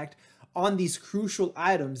impact on these crucial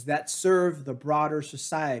items that serve the broader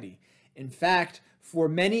society. In fact, for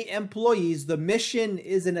many employees, the mission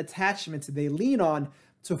is an attachment they lean on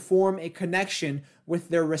to form a connection with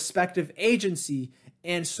their respective agency,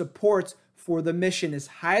 and support for the mission is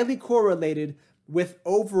highly correlated with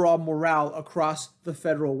overall morale across the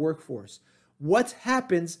federal workforce. What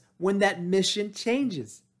happens when that mission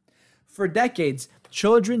changes? For decades,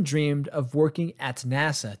 children dreamed of working at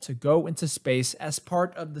NASA to go into space as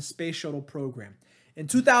part of the space shuttle program. In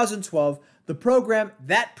 2012,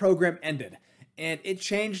 that program ended, and it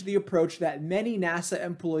changed the approach that many NASA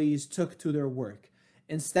employees took to their work.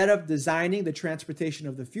 Instead of designing the transportation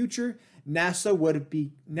of the future,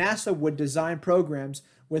 NASA would design programs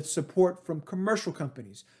with support from commercial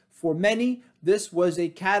companies. For many, this was a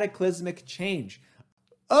cataclysmic change.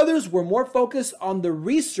 Others were more focused on the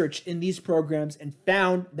research in these programs and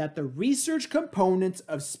found that the research component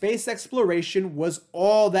of space exploration was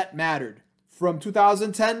all that mattered. From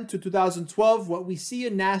 2010 to 2012, what we see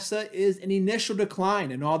in NASA is an initial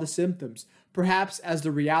decline in all the symptoms, perhaps as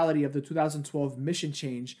the reality of the 2012 mission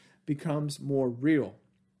change becomes more real.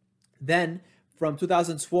 Then, from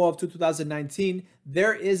 2012 to 2019,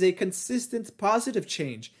 there is a consistent positive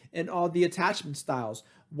change in all the attachment styles,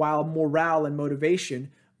 while morale and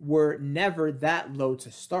motivation were never that low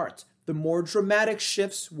to start. The more dramatic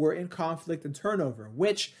shifts were in conflict and turnover,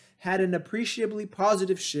 which had an appreciably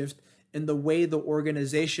positive shift in the way the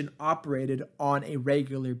organization operated on a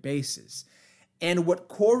regular basis. And what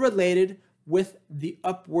correlated with the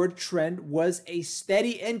upward trend was a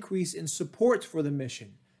steady increase in support for the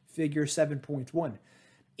mission, figure 7.1.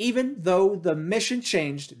 Even though the mission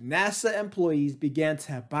changed, NASA employees began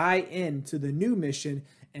to buy into the new mission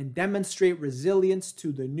and demonstrate resilience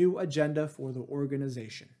to the new agenda for the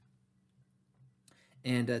organization.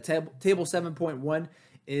 And table 7.1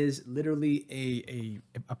 is literally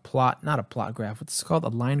a plot, not a plot graph. What's it called? A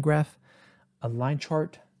line graph? A line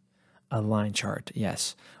chart? A line chart,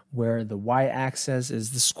 yes. Where the y-axis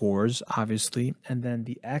is the scores, obviously, and then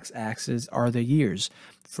the x-axis are the years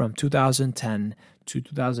from 2010 to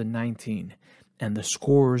 2019. And the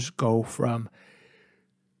scores go from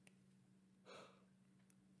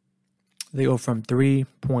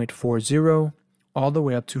 3.40 all the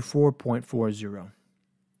way up to 4.40.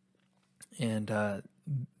 And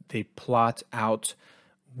they plot out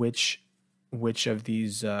which of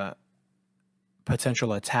these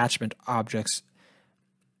potential attachment objects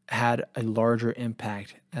had a larger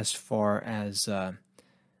impact as far as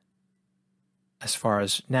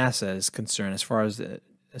NASA is concerned, as far as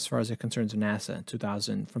as far as it concerns NASA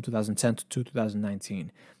from 2010 to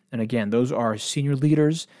 2019. And again, those are senior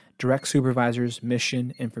leaders, direct supervisors,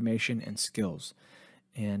 mission, information, and skills.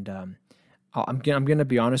 And I'm going to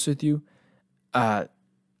be honest with you. I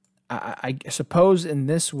suppose in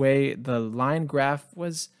this way, the line graph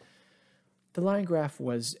was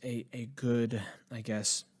a good, I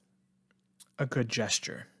guess, a good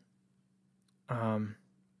gesture.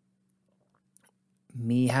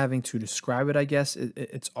 Me having to describe it, I guess,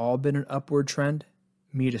 it's all been an upward trend.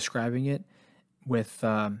 Me describing it with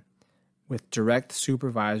direct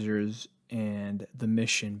supervisors and the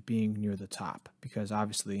mission being near the top, because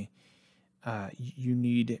obviously you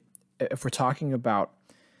need, if we're talking about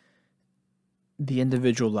the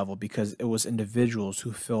individual level, because it was individuals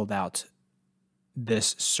who filled out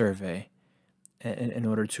this survey in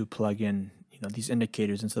order to plug in these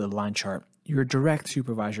indicators into the line chart. Your direct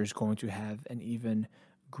supervisor is going to have an even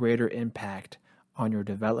greater impact on your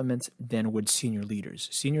development than would senior leaders.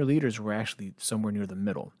 Senior leaders were actually somewhere near the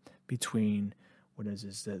middle between the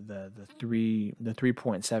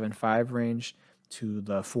 3.75 range to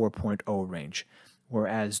the 4.0 range,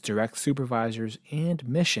 whereas direct supervisors and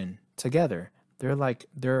mission together,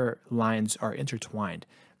 their lines are intertwined.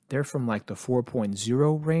 They're from like the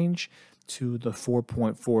 4.0 range to the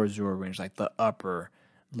 4.40 range, like the upper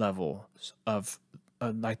level of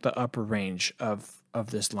the upper range of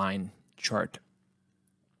this line chart.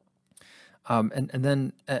 And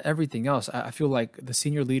then everything else, I feel like the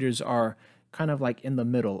senior leaders are kind of like in the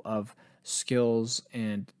middle of skills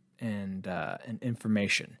and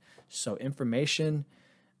information. So information,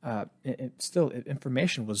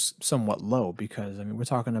 information was somewhat low, because we're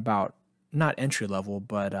talking about not entry level,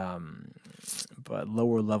 but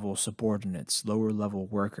lower level subordinates, lower level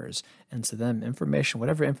workers, and to them, information,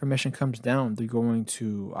 whatever information comes down, they're going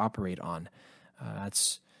to operate on.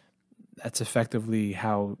 That's effectively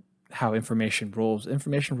how information rolls.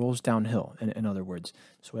 Information rolls downhill, in other words.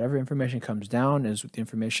 So whatever information comes down is the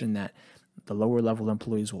information that the lower level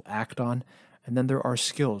employees will act on. And then there are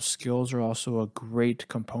skills. Skills are also a great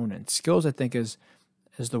component. Skills, I think, is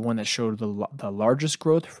the one that showed the largest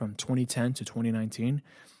growth from 2010 to 2019,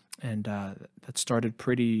 and that started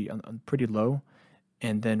pretty low,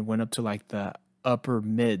 and then went up to like the upper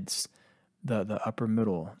mids, the upper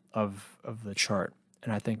middle of the chart.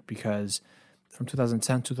 And I think because from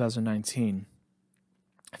 2010 to 2019,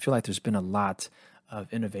 I feel like there's been a lot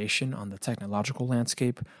of innovation on the technological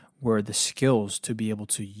landscape, where the skills to be able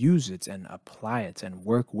to use it and apply it and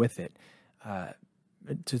work with it,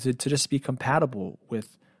 to just be compatible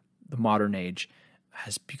with the modern age,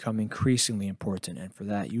 has become increasingly important. And for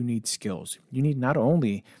that, you need skills. You need not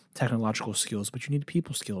only technological skills, but you need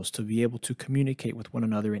people skills to be able to communicate with one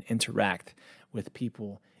another and interact with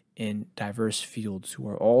people in diverse fields who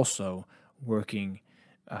are also working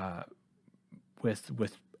with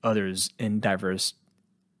others in diverse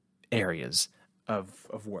areas of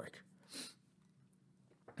work.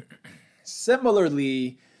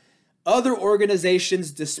 Similarly, other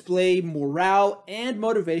organizations display morale and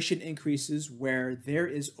motivation increases where there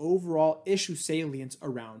is overall issue salience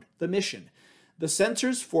around the mission. The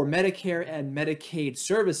Centers for Medicare and Medicaid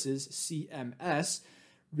Services, CMS,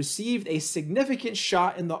 received a significant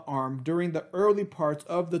shot in the arm during the early parts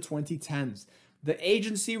of the 2010s. The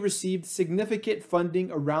agency received significant funding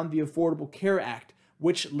around the Affordable Care Act,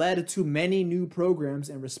 which led to many new programs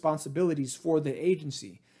and responsibilities for the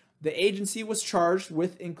agency. The agency was charged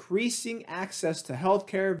with increasing access to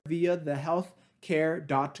healthcare via the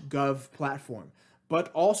healthcare.gov platform,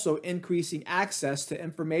 but also increasing access to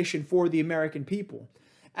information for the American people.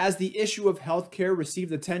 As the issue of healthcare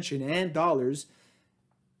received attention and dollars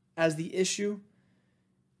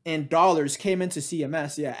came into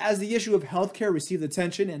CMS,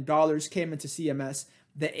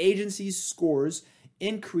 the agency's scores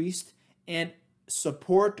increased and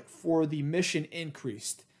support for the mission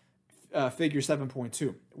increased. Figure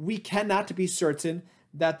 7.2. We cannot be certain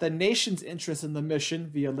that the nation's interest in the mission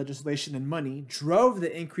via legislation and money drove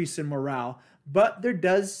the increase in morale, but there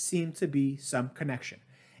does seem to be some connection.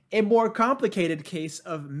 A more complicated case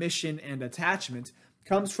of mission and attachment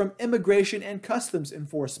comes from Immigration and Customs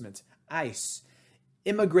Enforcement, ICE.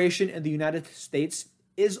 Immigration in the United States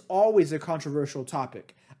is always a controversial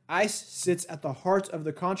topic. ICE sits at the heart of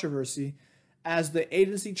the controversy as the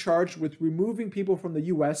agency charged with removing people from the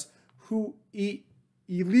U.S. who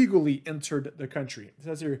illegally entered the country. It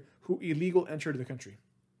says here, who illegally entered the country.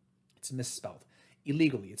 It's misspelled.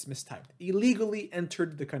 Illegally, it's mistyped. Illegally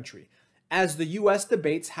entered the country. As the U.S.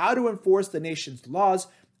 debates how to enforce the nation's laws,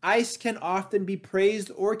 ICE can often be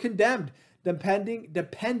praised or condemned,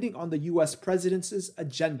 depending on the U.S. president's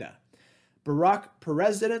agenda.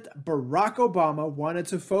 President Barack Obama wanted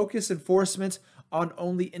to focus enforcement on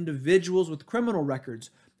only individuals with criminal records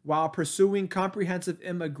while pursuing comprehensive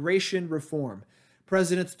immigration reform.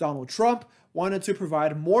 President Donald Trump wanted to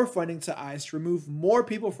provide more funding to ICE, remove more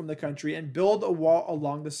people from the country, and build a wall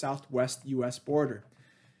along the southwest U.S. border.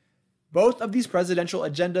 Both of these presidential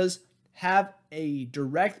agendas have a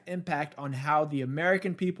direct impact on how the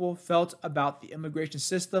American people felt about the immigration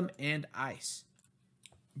system and ICE.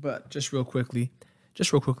 But just real quickly,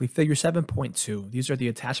 figure 7.2. These are the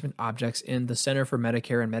attachment objects in the Center for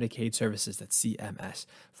Medicare and Medicaid Services, that's CMS.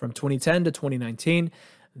 From 2010 to 2019,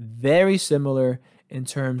 very similar in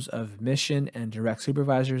terms of mission and direct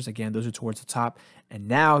supervisors. Again, those are towards the top. And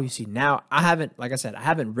now, you see, I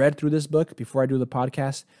haven't read through this book before I do the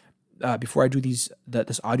podcast, before I do this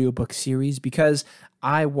audiobook series, because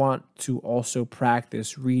I want to also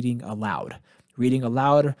practice reading aloud,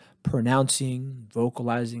 pronouncing,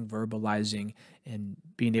 vocalizing, verbalizing, and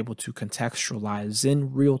being able to contextualize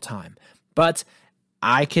in real time. But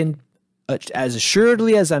I can, as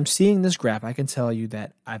assuredly as I'm seeing this graph, I can tell you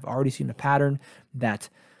that I've already seen a pattern that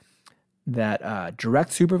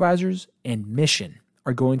direct supervisors and mission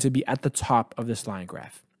are going to be at the top of this line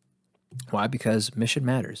graph. Why? Because mission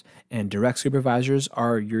matters, and direct supervisors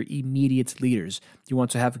are your immediate leaders. You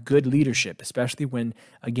want to have good leadership, especially when,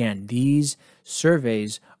 again, these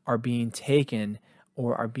surveys are being taken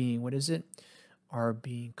or are being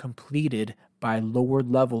completed by lower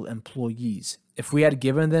level employees. If we had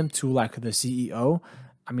given them to like the CEO,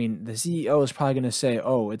 I mean, the CEO is probably going to say,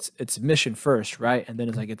 oh, it's mission first, right? And then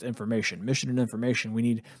it's like, it's information, mission and information. We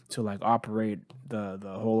need to like operate the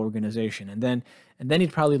whole organization. And then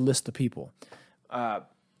he'd probably list the people. But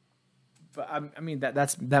I mean,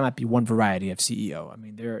 that might be one variety of CEO. I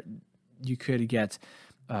mean, you could get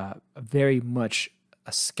very much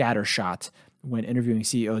a scatter shot when interviewing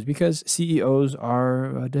CEOs, because CEOs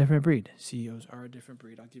are a different breed.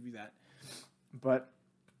 I'll give you that. But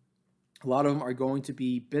a lot of them are going to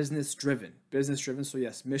be business driven. So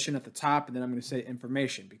yes, mission at the top, and then I'm going to say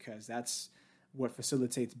information, because that's what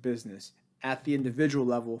facilitates business at the individual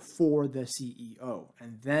level for the CEO.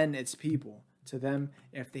 And then it's people. To them,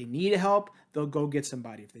 if they need help, they'll go get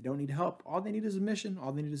somebody. If they don't need help, all they need is a mission,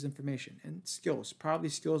 all they need is information. And skills. Probably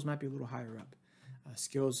skills might be a little higher up.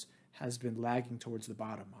 Skills has been lagging towards the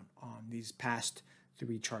bottom on these past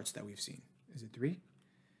 3 charts that we've seen. Is it 3?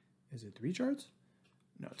 Is it 3 charts?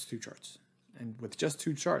 No, it's 2 charts. And with just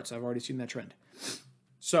 2 charts, I've already seen that trend.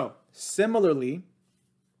 So, similarly,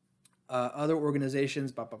 other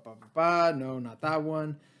organizations, no, not that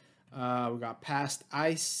one. We got past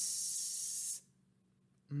ICE.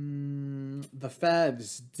 The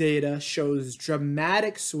FEV's data shows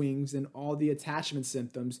dramatic swings in all the attachment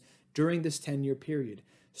symptoms during this 10-year period.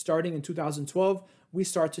 Starting in 2012, we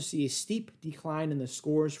start to see a steep decline in the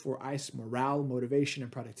scores for ICE morale, motivation, and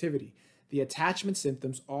productivity. The attachment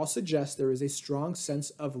symptoms all suggest there is a strong sense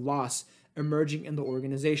of loss emerging in the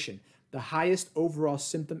organization. The highest overall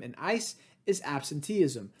symptom in ICE is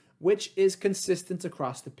absenteeism, which is consistent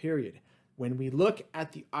across the period. When we look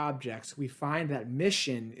at the objects, we find that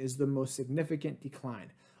mission is the most significant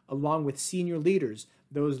decline, along with senior leaders,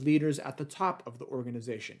 those leaders at the top of the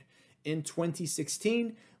organization. In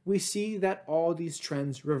 2016, we see that all these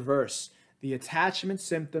trends reverse. The attachment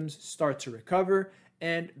symptoms start to recover,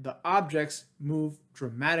 and the objects move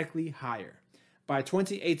dramatically higher. By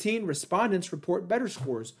 2018, respondents report better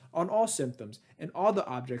scores on all symptoms, and all the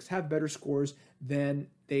objects have better scores than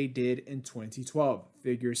they did in 2012,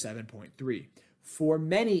 figure 7.3. For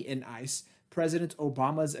many in ICE, President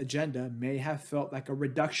Obama's agenda may have felt like a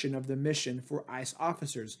reduction of the mission for ICE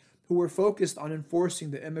officers who were focused on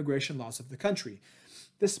enforcing the immigration laws of the country.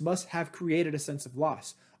 This must have created a sense of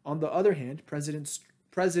loss. On the other hand, President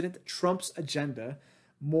Trump's agenda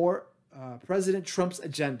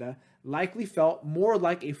likely felt more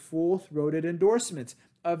like a full-throated endorsement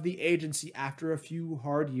of the agency after a few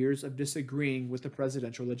hard years of disagreeing with the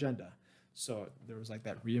presidential agenda. So there was like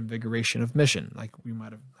that reinvigoration of mission, like we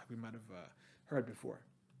might have heard before.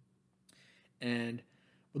 And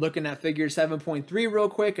we're looking at figure 7.3 real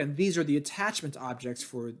quick, and these are the attachment objects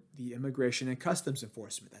for the Immigration and Customs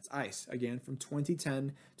Enforcement. That's ICE, again, from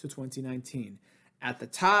 2010 to 2019. At the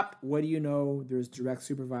top, what do you know? There's direct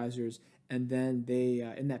supervisors, and then they,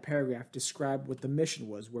 in that paragraph, describe what the mission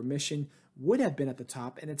was, where mission would have been at the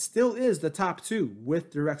top, and it still is the top 2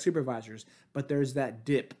 with direct supervisors, but there's that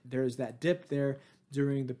dip. There's that dip there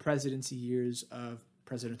during the presidency years of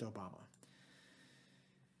President Obama.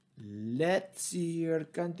 Let's see here,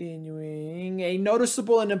 continuing. A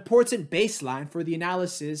noticeable and important baseline for the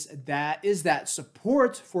analysis that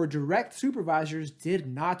support for direct supervisors did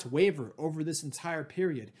not waver over this entire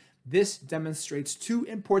period. This demonstrates two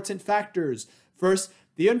important factors. First,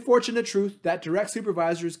 the unfortunate truth that direct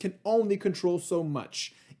supervisors can only control so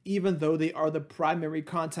much, even though they are the primary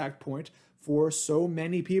contact point for so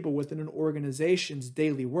many people within an organization's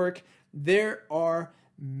daily work. There are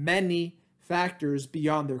many factors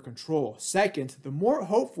beyond their control. Second, the more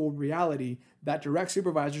hopeful reality that direct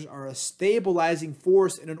supervisors are a stabilizing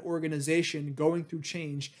force in an organization going through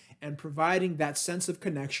change and providing that sense of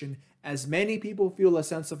connection, as many people feel a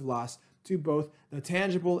sense of loss to both the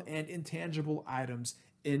tangible and intangible items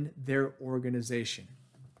in their organization.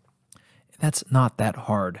 That's not that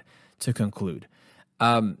hard to conclude.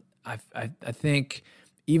 I think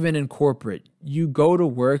even in corporate, you go to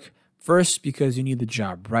work first because you need the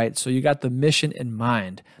job, right? So you got the mission in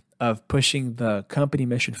mind of pushing the company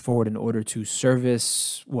mission forward in order to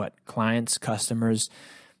service clients, customers,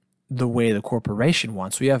 the way the corporation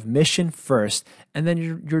wants. So you have mission first, and then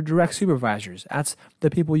your direct supervisors. That's the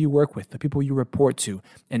people you work with, the people you report to.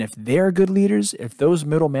 And if they're good leaders, if those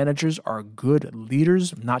middle managers are good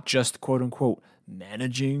leaders, not just quote unquote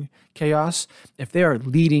managing chaos, if they are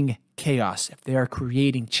leading chaos, if they are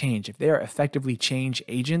creating change, if they are effectively change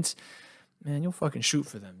agents, man, you'll fucking shoot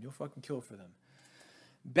for them. You'll fucking kill for them.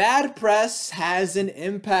 Bad press has an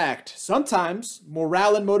impact. Sometimes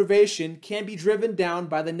morale and motivation can be driven down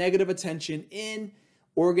by the negative attention an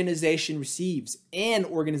organization receives.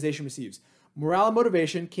 Morale and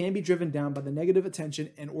motivation can be driven down by the negative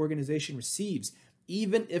attention an organization receives.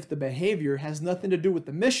 Even if the behavior has nothing to do with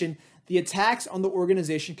the mission, the attacks on the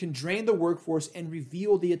organization can drain the workforce and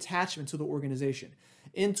reveal the attachment to the organization.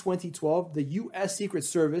 In 2012, the U.S. Secret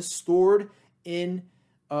Service In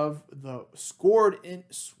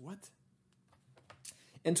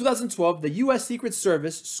 2012, the U.S. Secret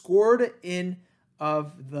Service scored in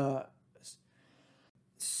the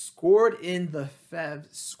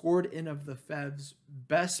FEV's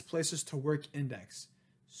Best Places to Work Index.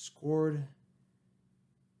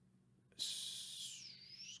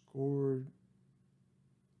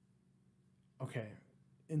 Okay.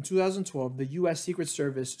 In 2012, the U.S. Secret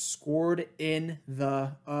Service scored in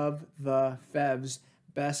the FEV's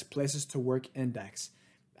Best Places to Work Index.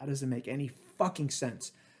 That doesn't make any fucking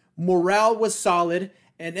sense. Morale was solid,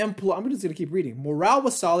 and I'm just going to keep reading. Morale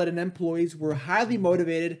was solid, and employees were highly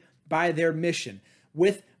motivated by their mission,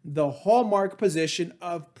 with the hallmark position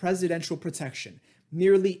of presidential protection.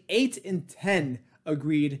 Nearly 8 in 10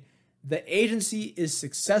 agreed the agency is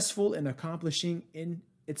successful in accomplishing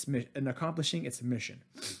its mission.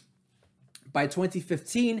 By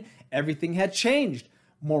 2015, everything had changed.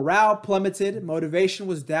 Morale plummeted, motivation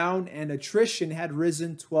was down, and attrition had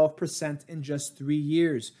risen 12% in just 3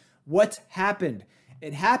 years. What happened?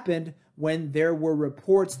 It happened when there were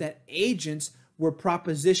reports that agents were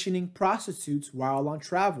propositioning prostitutes while on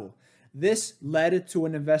travel. This led to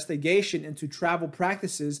an investigation into travel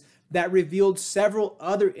practices that revealed several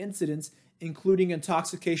other incidents, including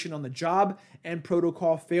intoxication on the job and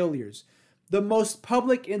protocol failures. The most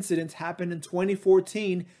public incident happened in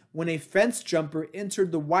 2014 when a fence jumper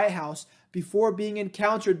entered the White House before being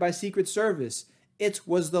encountered by Secret Service. It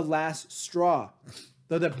was the last straw.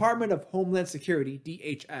 The Department of Homeland Security,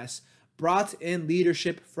 DHS, brought in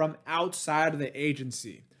leadership from outside of the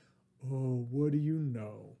agency. Oh, what do you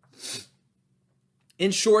know?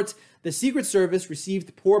 In short, the Secret Service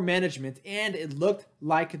received poor management, and it looked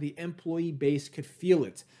like the employee base could feel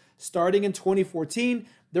it. Starting in 2014,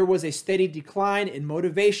 there was a steady decline in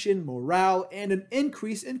motivation, morale, and an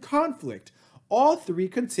increase in conflict. All three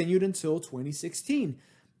continued until 2016,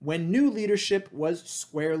 when new leadership was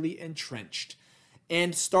squarely entrenched.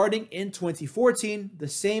 And starting in 2014, the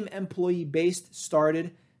same employee base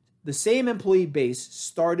started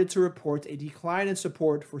to report a decline in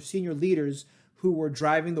support for senior leaders who were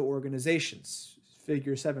driving the organizations,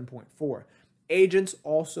 figure 7.4. Agents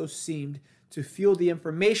also seemed to feel the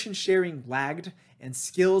information sharing lagged and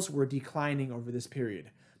skills were declining over this period.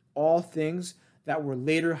 All things that were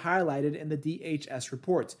later highlighted in the DHS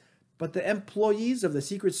report. But the employees of the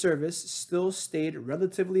Secret Service still stayed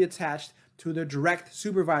relatively attached to their direct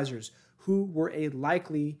supervisors, who were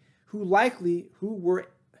likely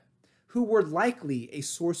a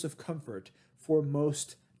source of comfort for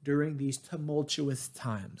most during these tumultuous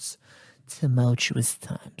times.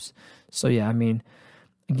 So yeah, I mean,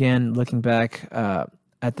 again, looking back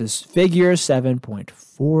at this figure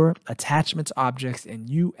 7.4, attachments objects in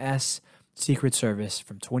U.S. Secret Service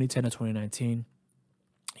from 2010 to 2019.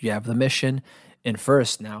 You have the mission in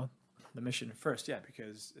first now. the mission first, yeah,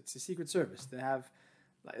 because it's a Secret Service.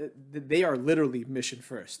 They are literally mission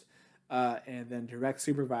first, and then direct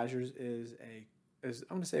supervisors is I'm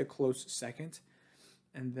gonna say a close second,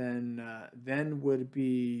 and then would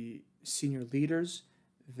be senior leaders,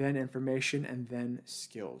 then information, and then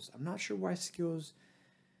skills. I'm not sure why skills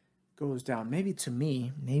goes down. Maybe to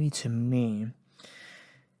me,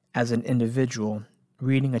 as an individual,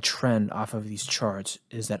 reading a trend off of these charts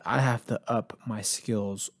is that I have to up my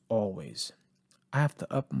skills always. I have to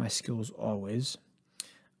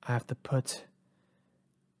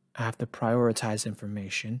prioritize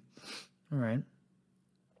information. All right.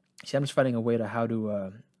 See, I'm just finding a way to how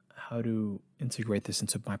to integrate this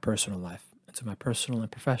into my personal life, into my personal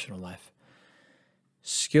and professional life.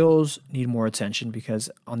 Skills need more attention because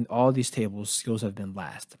on all these tables, skills have been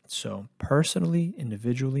last. So personally,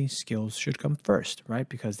 individually, skills should come first, right?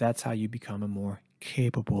 Because that's how you become a more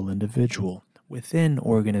capable individual within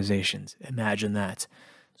organizations. Imagine that.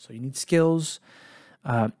 So you need skills,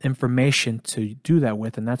 information to do that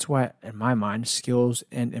with. And that's why, in my mind, skills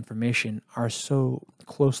and information are so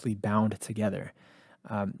closely bound together.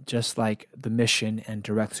 Just like the mission and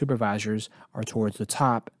direct supervisors are towards the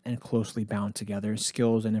top and closely bound together,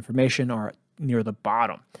 skills and information are near the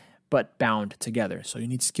bottom, but bound together. So you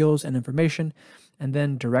need skills and information, and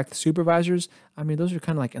then direct supervisors. I mean, those are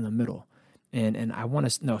kind of like in the middle. And I want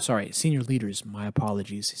to, no, sorry, senior leaders, my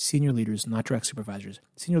apologies. Senior leaders, not direct supervisors.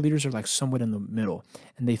 Senior leaders are like somewhat in the middle,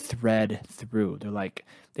 and they thread through. They're like,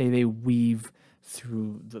 they weave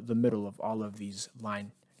through the middle of all of these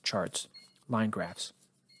line charts, line graphs,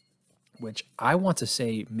 which I want to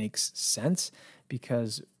say makes sense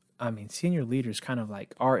because, I mean, senior leaders kind of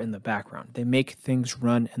like are in the background. They make things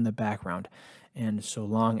run in the background. And so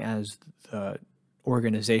long as the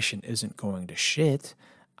organization isn't going to shit,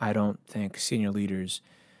 I don't think senior leaders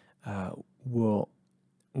will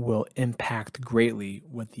impact greatly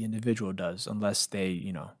what the individual does unless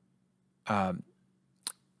they,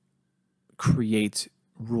 create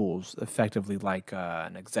rules effectively like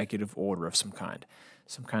an executive order of some kind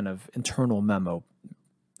of internal memo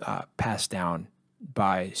passed down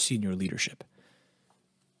by senior leadership.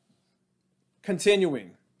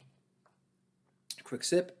 Continuing. Quick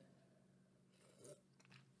sip.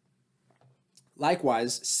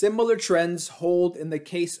 Likewise, similar trends hold in the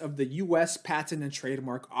case of the U.S. Patent and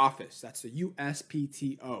Trademark Office, that's the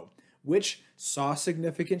USPTO, which saw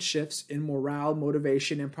significant shifts in morale,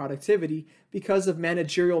 motivation, and productivity because of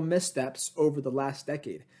managerial missteps over the last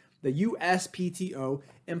decade. The USPTO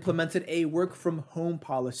implemented a work-from-home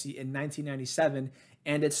policy in 1997,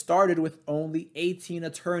 and it started with only 18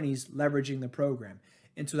 attorneys leveraging the program.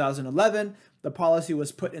 In 2011, the policy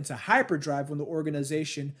was put into hyperdrive when the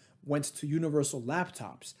organization went to universal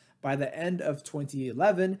laptops. By the end of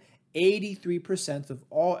 2011, 83% of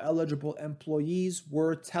all eligible employees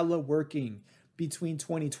were teleworking. Between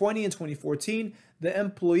 2020 and 2014, the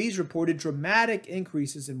employees reported dramatic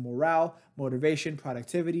increases in morale, motivation,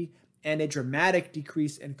 productivity, and a dramatic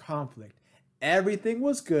decrease in conflict. Everything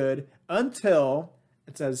was good until,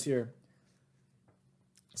 it says here,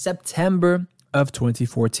 September of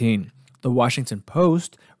 2014. The Washington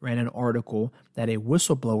Post ran an article that a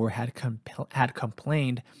whistleblower had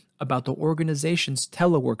complained about the organization's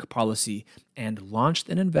telework policy and launched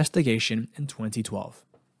an investigation in 2012.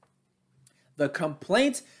 The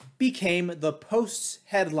complaint became the Post's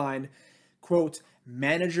headline, quote,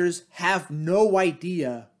 "Managers have no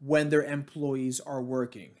idea when their employees are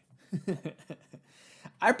working."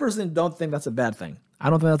 I personally don't think that's a bad thing.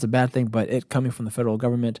 But it coming from the federal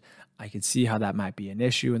government, I could see how that might be an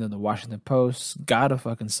issue. And then the Washington Post gotta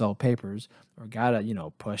fucking sell papers or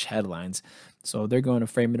gotta, push headlines. So they're going to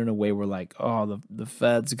frame it in a way where like, oh, the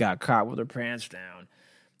feds got caught with their pants down.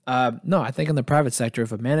 No, I think in the private sector,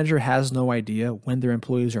 if a manager has no idea when their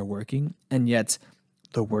employees are working and yet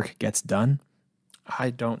the work gets done, I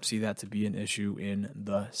don't see that to be an issue in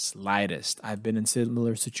the slightest. I've been in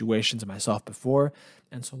similar situations myself before,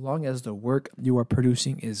 and so long as the work you are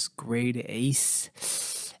producing is grade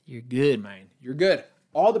ace, you're good, man. You're good.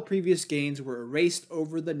 All the previous gains were erased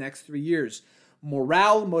over the next 3 years.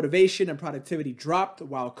 Morale, motivation, and productivity dropped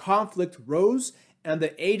while conflict rose, and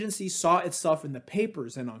the agency saw itself in the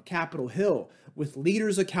papers and on Capitol Hill, with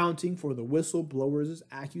leaders accounting for the whistleblowers'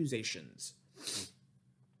 accusations.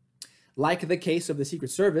 Like the case of the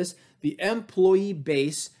Secret Service, the employee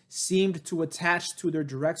base seemed to attach to their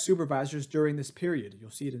direct supervisors during this period.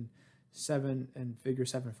 You'll see it in figure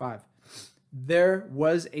 7.5. There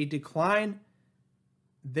was a decline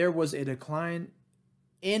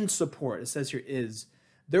in support. It says here is.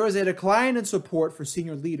 There was a decline in support for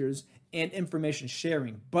senior leaders and information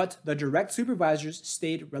sharing, but the direct supervisors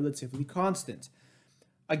stayed relatively constant.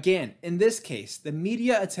 Again, in this case, the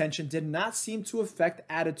media attention did not seem to affect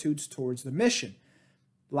attitudes towards the mission,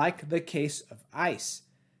 like the case of ICE.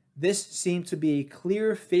 This seemed to be a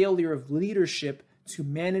clear failure of leadership to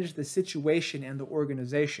manage the situation and the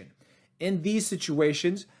organization. In these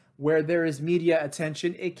situations where there is media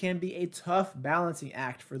attention, it can be a tough balancing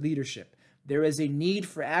act for leadership. There is a need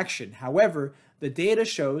for action. However, the data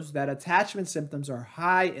shows that attachment symptoms are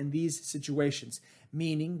high in these situations,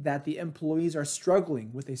 meaning that the employees are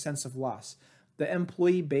struggling with a sense of loss. The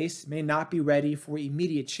employee base may not be ready for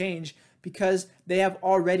immediate change because they have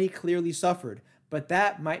already clearly suffered, but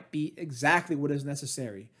that might be exactly what is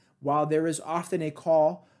necessary. While there is often a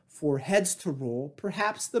call for heads to roll,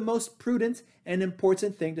 perhaps the most prudent and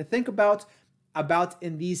important thing to think about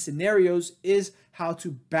in these scenarios is how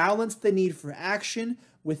to balance the need for action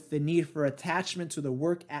with the need for attachment to the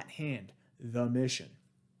work at hand, the mission.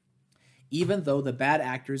 Even though the bad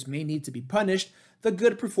actors may need to be punished, the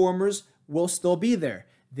good performers will still be there.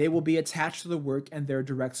 They will be attached to the work and their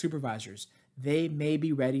direct supervisors. They may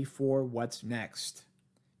be ready for what's next.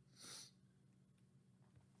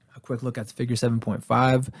 A quick look at figure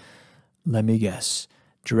 7.5. Let me guess.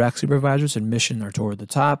 Direct supervisors and mission are toward the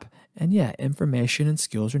top. And yeah, information and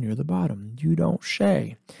skills are near the bottom. You don't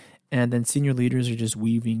say. And then senior leaders are just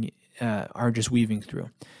weaving through.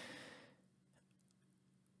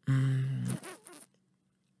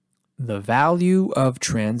 The value of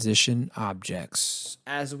transition objects.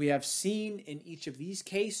 As we have seen in each of these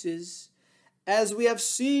cases,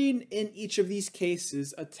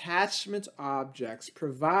 attachment objects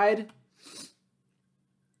provide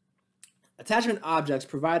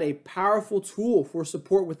a powerful tool for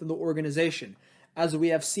support within the organization. As we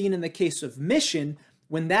have seen in the case of mission,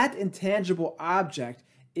 when that intangible object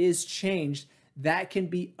is changed, that can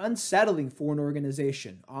be unsettling for an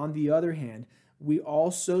organization. On the other hand, we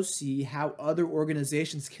also see how other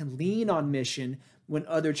organizations can lean on mission when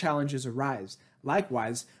other challenges arise.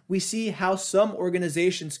 Likewise, we see how some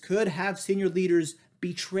organizations could have senior leaders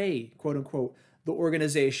betray, quote unquote, the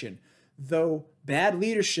organization, though bad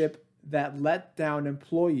leadership that let down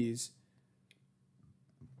employees.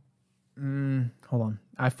 Hold on.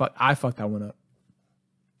 I fucked that one up.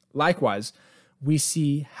 Likewise, we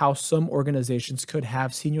see how some organizations could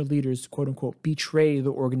have senior leaders, quote unquote, betray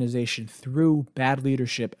the organization through bad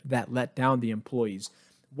leadership that let down the employees,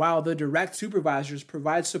 while the direct supervisors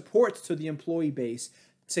provide support to the employee base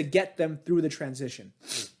to get them through the transition.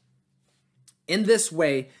 In this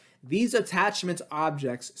way, these attachment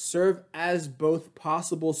objects serve as both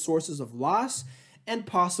possible sources of loss and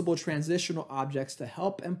possible transitional objects to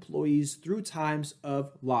help employees through times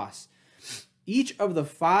of loss. Each of the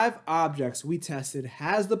 5 objects we tested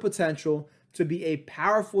has the potential to be a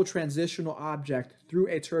powerful transitional object through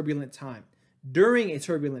a turbulent time, during a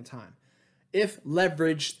turbulent time, if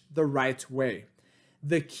leveraged the right way.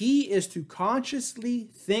 The key is to consciously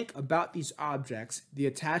think about these objects, the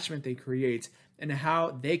attachment they create, and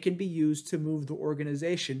how they can be used to move the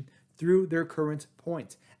organization through their current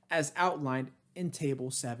point, as outlined in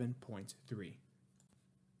Table 7.3.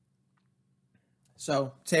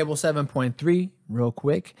 So, Table 7.3, real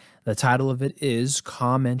quick, the title of it is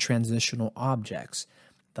Common Transitional Objects.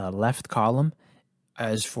 The left column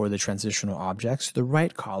is for the transitional objects. The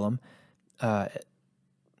right column,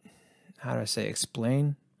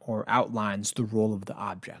 explain or outlines the role of the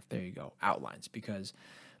object. There you go, outlines, because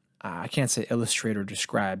I can't say illustrate or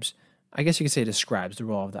describes. I guess you could say describes the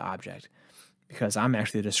role of the object, because I'm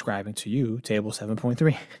actually describing to you Table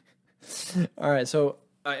 7.3. All right, so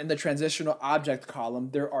in the transitional object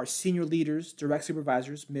column, there are senior leaders, direct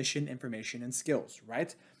supervisors, mission, information, and skills,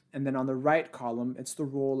 right? And then on the right column, it's the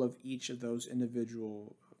role of each of those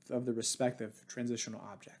individual, of the respective transitional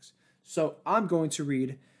objects. So I'm going to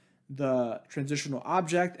read the transitional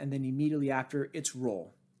object and then immediately after its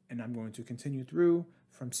role. And I'm going to continue through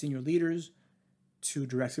from senior leaders to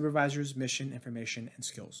direct supervisors, mission, information, and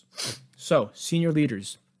skills. So, senior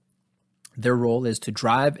leaders. Their role is to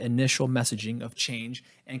drive initial messaging of change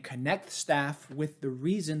and connect staff with the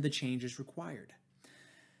reason the change is required.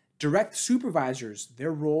 Direct supervisors,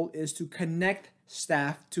 their role is to connect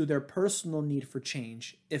staff to their personal need for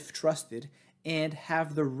change, if trusted, and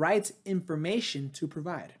have the right information to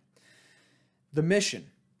provide. The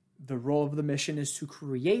mission. The role of the mission is to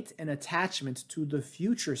create an attachment to the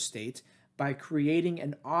future state by creating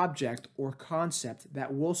an object or concept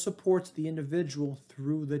that will support the individual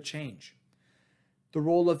through the change. The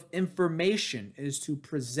role of information is to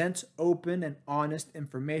present open and honest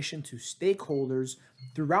information to stakeholders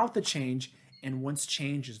throughout the change, and once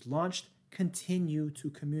change is launched, continue to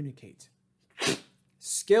communicate.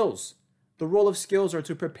 Skills. The role of skills are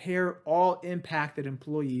to prepare all impacted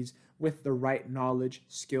employees with the right knowledge,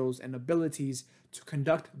 skills, and abilities to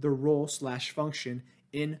conduct the role/function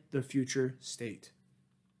in the future state.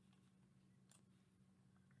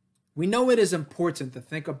 We know it is important to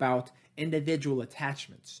think about individual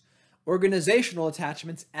attachments. Organizational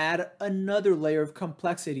attachments add another layer of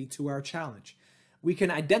complexity to our challenge. We can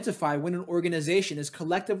identify when an organization is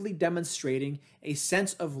collectively demonstrating a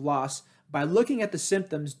sense of loss by looking at the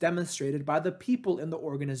symptoms demonstrated by the people in the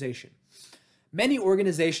organization. Many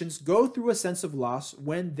organizations go through a sense of loss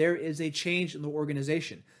when there is a change in the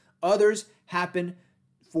organization. Others happen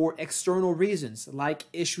for external reasons, like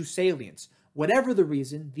issue salience. Whatever the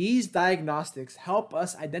reason, these diagnostics help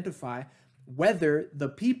us identify whether the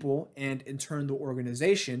people, and in turn the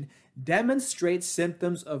organization, demonstrate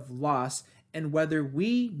symptoms of loss and whether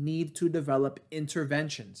we need to develop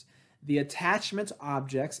interventions. The attachment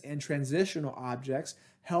objects and transitional objects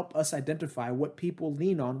help us identify what people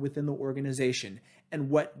lean on within the organization and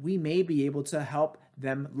what we may be able to help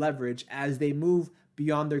them leverage as they move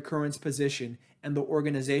beyond their current position and the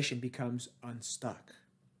organization becomes unstuck.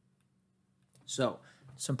 So,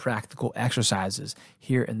 some practical exercises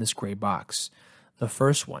here in this gray box. The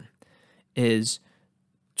first one is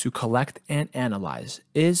to collect and analyze.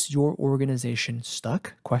 Is your organization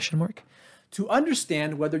stuck? ? To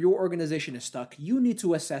understand whether your organization is stuck, you need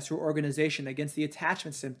to assess your organization against the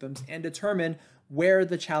attachment symptoms and determine where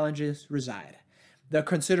the challenges reside. The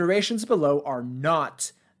considerations below are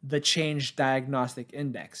not the Change Diagnostic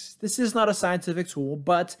Index. This is not a scientific tool,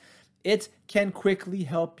 but it can quickly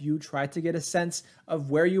help you try to get a sense of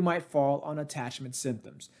where you might fall on attachment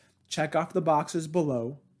symptoms. Check off the boxes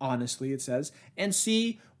below, honestly, it says, and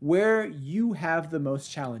see where you have the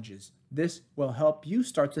most challenges. This will help you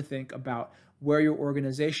start to think about where your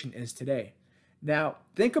organization is today. Now,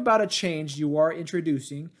 think about a change you are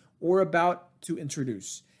introducing or about to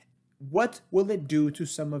introduce. What will it do to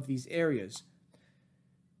some of these areas?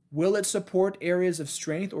 Will it support areas of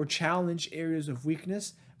strength or challenge areas of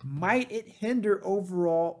weakness? Might it hinder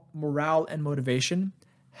overall morale and motivation?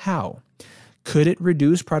 How? Could it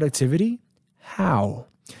reduce productivity? How?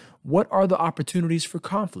 What are the opportunities for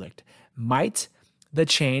conflict? Might the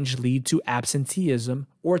change lead to absenteeism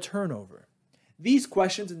or turnover? These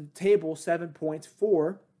questions in table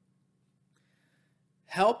 7.4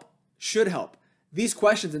 should help. These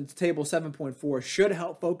questions in table 7.4 should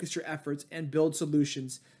help focus your efforts and build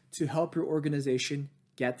solutions to help your organization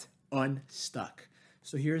get unstuck.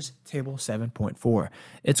 So here's table 7.4.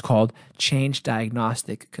 It's called Change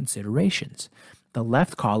Diagnostic Considerations. The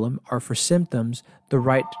left column are for symptoms, the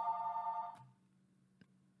right...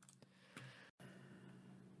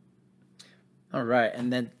 All right,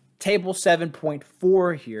 and then table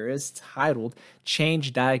 7.4 here is titled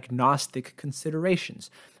Change Diagnostic Considerations,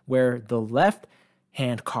 where the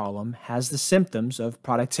left-hand column has the symptoms of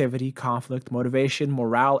productivity, conflict, motivation,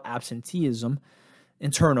 morale, absenteeism,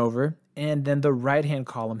 and turnover, and then the right-hand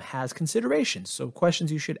column has considerations, so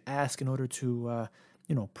questions you should ask in order to,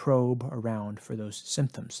 probe around for those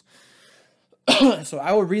symptoms. So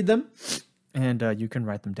I will read them, and you can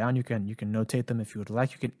write them down. You can notate them if you would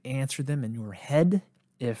like. You can answer them in your head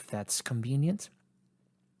if that's convenient,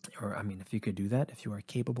 or if you could do that, if you are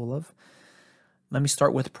capable of. Let me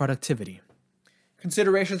start with productivity.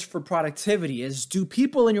 Considerations for productivity is: do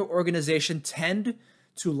people in your organization tend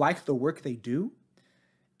to like the work they do?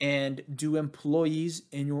 And do employees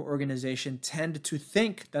in your organization tend to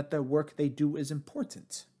think that the work they do is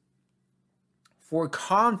important? For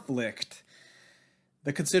conflict,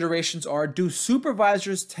 the considerations are: do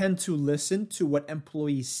supervisors tend to listen to what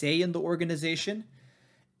employees say in the organization?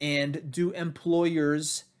 And do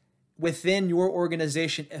employers within your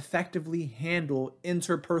organization effectively handle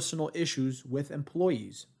interpersonal issues with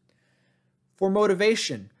employees? For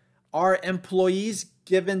motivation, are employees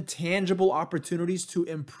given tangible opportunities to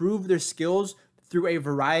improve their skills through a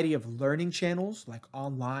variety of learning channels like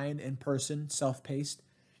online, in-person, self-paced?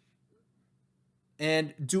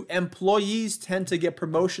 And do employees tend to get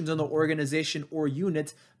promotions in the organization or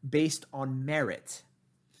unit based on merit?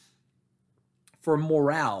 For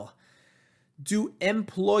morale, do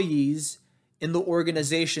employees in the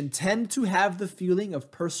organization tend to have the feeling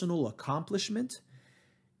of personal accomplishment?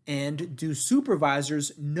 And do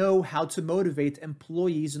supervisors know how to motivate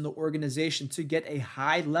employees in the organization to get a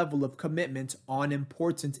high level of commitment on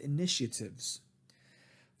important initiatives?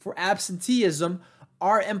 For absenteeism,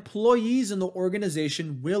 are employees in the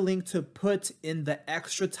organization willing to put in the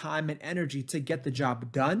extra time and energy to get the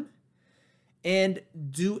job done? And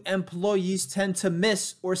do employees tend to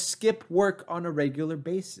miss or skip work on a regular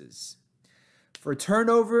basis? For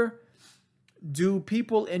turnover, do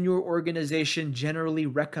people in your organization generally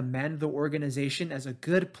recommend the organization as a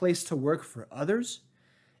good place to work for others?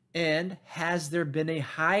 And has there been a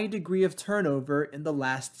high degree of turnover in the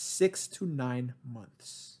last 6 to 9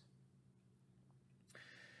 months?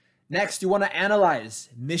 Next, you want to analyze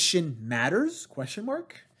mission matters? Question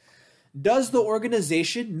mark. Does the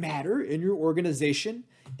organization matter in your organization?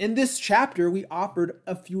 In this chapter, we offered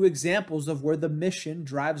a few examples of where the mission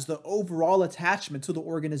drives the overall attachment to the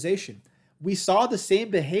organization. We saw the same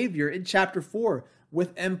behavior in chapter 4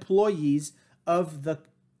 with employees at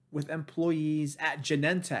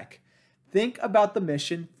Genentech. Think about the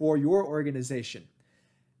mission for your organization.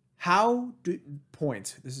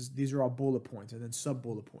 These are all bullet points and then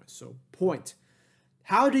sub-bullet points. So point.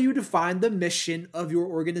 How do you define the mission of your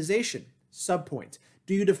organization? Subpoint.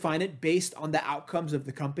 Do you define it based on the outcomes of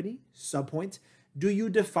the company? Subpoint. Do you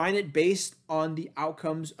define it based on the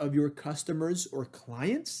outcomes of your customers or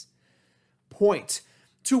clients? Point.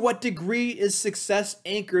 To what degree is success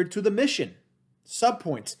anchored to the mission?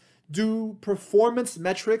 Subpoint. Do performance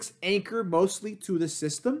metrics anchor mostly to the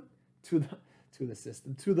system? To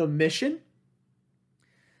the mission?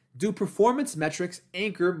 Do performance metrics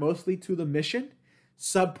anchor mostly to the mission?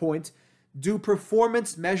 Subpoint. Do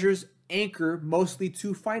performance measures anchor mostly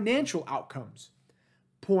to financial outcomes?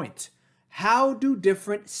 Point. How do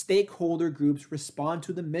different stakeholder groups respond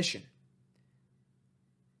to the mission?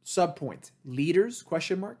 Subpoint. Leaders?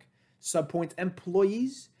 Question mark. Subpoint.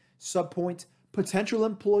 Employees? Subpoint. Potential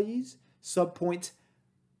employees? Subpoint.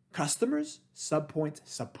 Customers? Subpoint.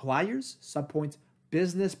 Suppliers? Subpoint.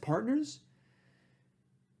 Business partners?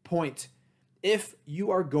 Point. If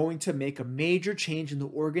you are going to make a major change in the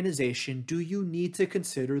organization, do you need to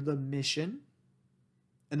consider the mission?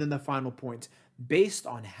 And then the final point. Based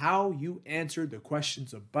on how you answered the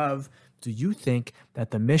questions above, Do you think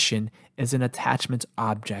that the mission is an attachment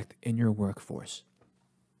object in your workforce?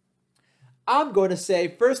 I'm going to say,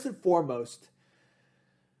 first and foremost,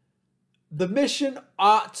 the mission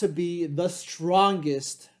ought to be the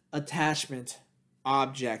strongest attachment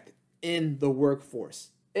object in the workforce.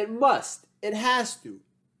 It must. It has to.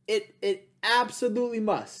 It absolutely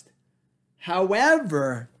must.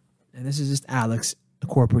 However, And this is just Alex, the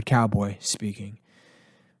corporate cowboy, speaking.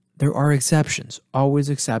 There are exceptions, always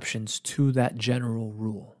exceptions to that general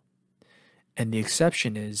rule. And the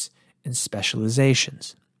exception is in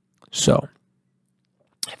specializations. So,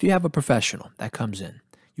 if you have a professional that comes in,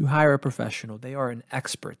 you hire a professional, they are an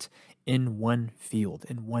expert in one field,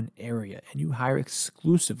 in one area, and you hire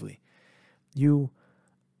exclusively. You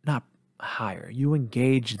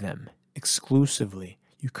engage them exclusively.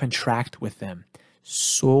 You contract with them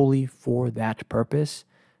solely for that purpose.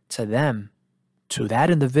 To them, to that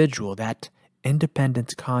individual, that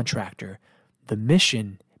independent contractor, the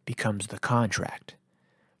mission becomes the contract.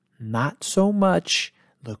 Not so much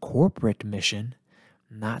the corporate mission,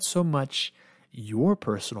 not so much your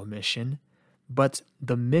personal mission, but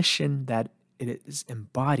the mission that it is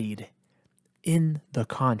embodied in the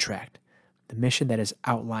contract, the mission that is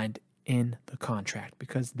outlined in the contract,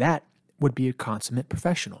 because that would be a consummate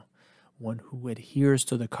professional, one who adheres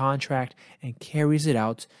to the contract and carries it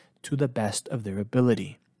out to the best of their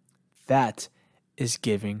ability. That is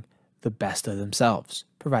giving the best of themselves,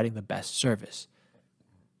 providing the best service.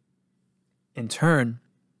 In turn,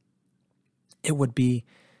 it would be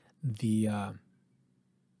in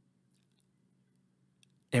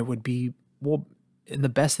the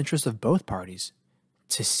best interest of both parties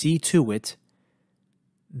to see to it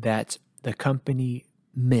that the company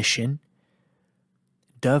mission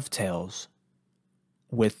dovetails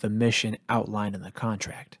with the mission outlined in the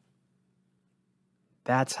contract.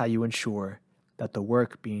 That's how you ensure that the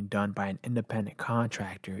work being done by an independent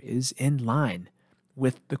contractor is in line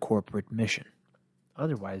with the corporate mission.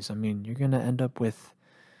 Otherwise, you're going to end up with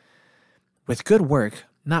good work,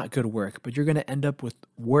 not good work, but you're going to end up with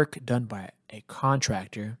work done by a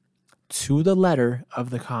contractor to the letter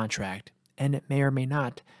of the contract, and it may or may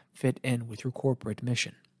not fit in with your corporate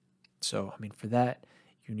mission. So, for that,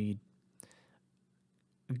 you need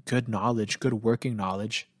good knowledge, good working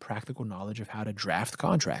knowledge, practical knowledge of how to draft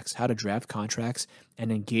contracts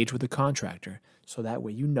and engage with the contractor. So that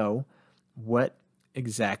way you know what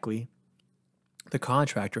exactly the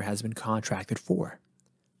contractor has been contracted for.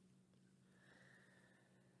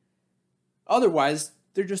 Otherwise,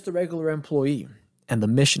 they're just a regular employee. And the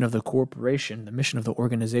mission of the corporation, the mission of the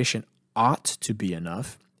organization ought to be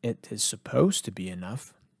enough. It is supposed to be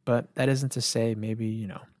enough. But that isn't to say maybe,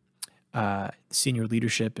 senior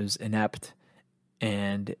leadership is inept,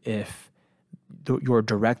 and if your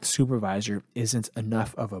direct supervisor isn't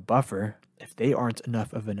enough of a buffer, if they aren't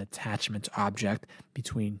enough of an attachment object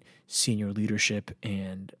between senior leadership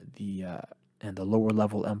and the lower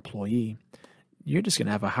level employee, you're just going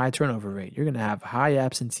to have a high turnover rate. You're going to have high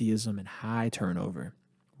absenteeism and high turnover.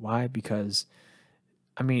 Why? Because,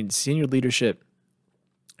 I mean, senior leadership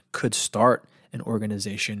could start an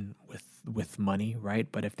organization with money, right?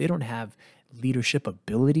 But if they don't have leadership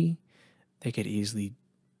ability, they could easily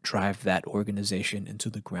drive that organization into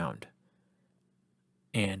the ground.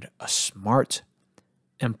 And a smart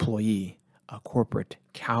employee, a corporate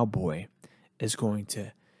cowboy, is going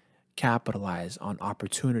to capitalize on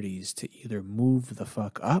opportunities to either move the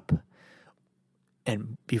fuck up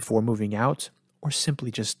and before moving out, or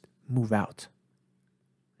simply just move out.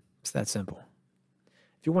 It's that simple.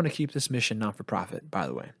 If you want to keep this mission non-for-profit, by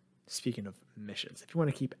the way, speaking of missions, if you want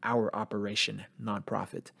to keep our operation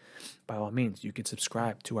non-profit, by all means, you can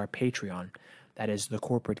subscribe to our Patreon. That is the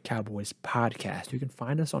Corporate Cowboys Podcast. You can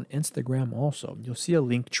find us on Instagram also. You'll see a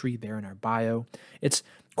link tree there in our bio. It's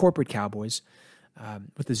Corporate Cowboys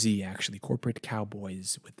with a Z, actually. Corporate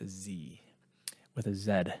Cowboys with a Z, with a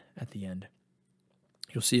Z at the end.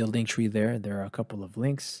 You'll see a link tree there. There are a couple of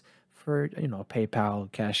links for,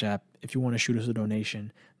 PayPal, Cash App. If you want to shoot us a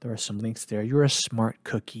donation, there are some links there. You're a smart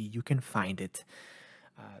cookie. You can find it.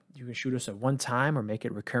 You can shoot us at one time or make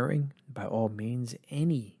it recurring. By all means,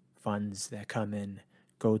 any funds that come in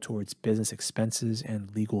go towards business expenses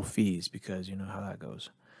and legal fees, because you know how that goes.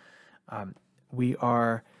 We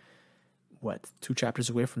are, 2 chapters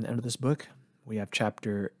away from the end of this book. We have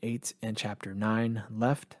chapter 8 and chapter 9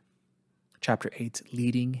 left. Chapter 8,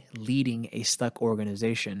 leading a stuck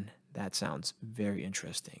organization. That sounds very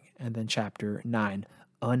interesting. And then chapter 9,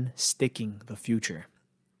 unsticking the future.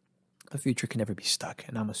 The future can never be stuck.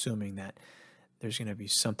 And I'm assuming that there's going to be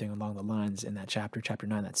something along the lines in that chapter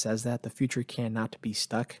 9, that says that the future cannot be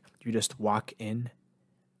stuck. You just walk in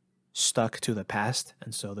stuck to the past,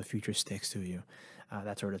 and so the future sticks to you.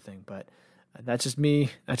 That sort of thing. But that's just me.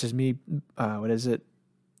 What is it?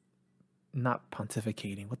 Not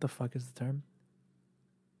pontificating. What the fuck is the term?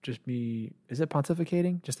 Just me. Is it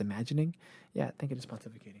pontificating? Just imagining? Yeah, I think it is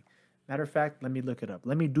pontificating. Matter of fact, let me look it up.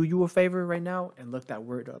 Let me do you a favor right now and look that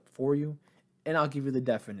word up for you, and I'll give you the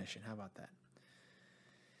definition. How about that?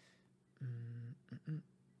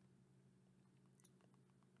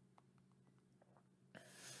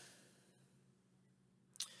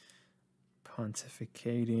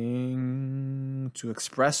 Pontificating, to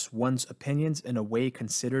express one's opinions in a way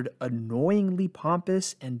considered annoyingly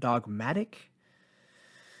pompous and dogmatic.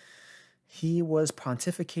 He was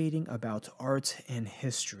pontificating about art and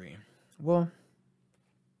history. Well,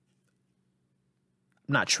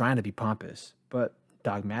 I'm not trying to be pompous, but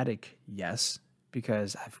dogmatic, yes,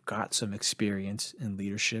 because I've got some experience in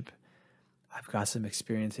leadership. I've got some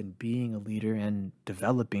experience in being a leader and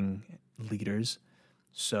developing leaders.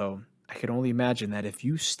 So I could only imagine that if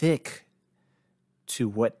you stick to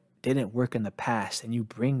what didn't work in the past and you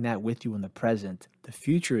bring that with you in the present, the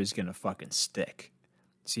future is going to fucking stick.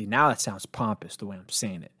 See, now that sounds pompous the way I'm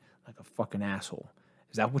saying it, like a fucking asshole.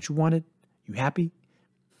 Is that what you wanted? You happy?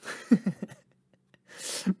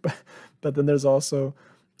 but then there's also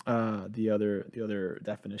the other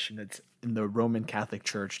definition. It's in the Roman Catholic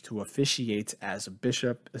Church, to officiate as a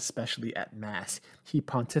bishop, especially at Mass. He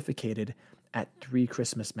pontificated at 3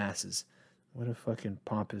 Christmas Masses. What a fucking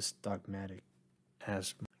pompous, dogmatic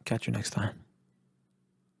ass. Catch you next time.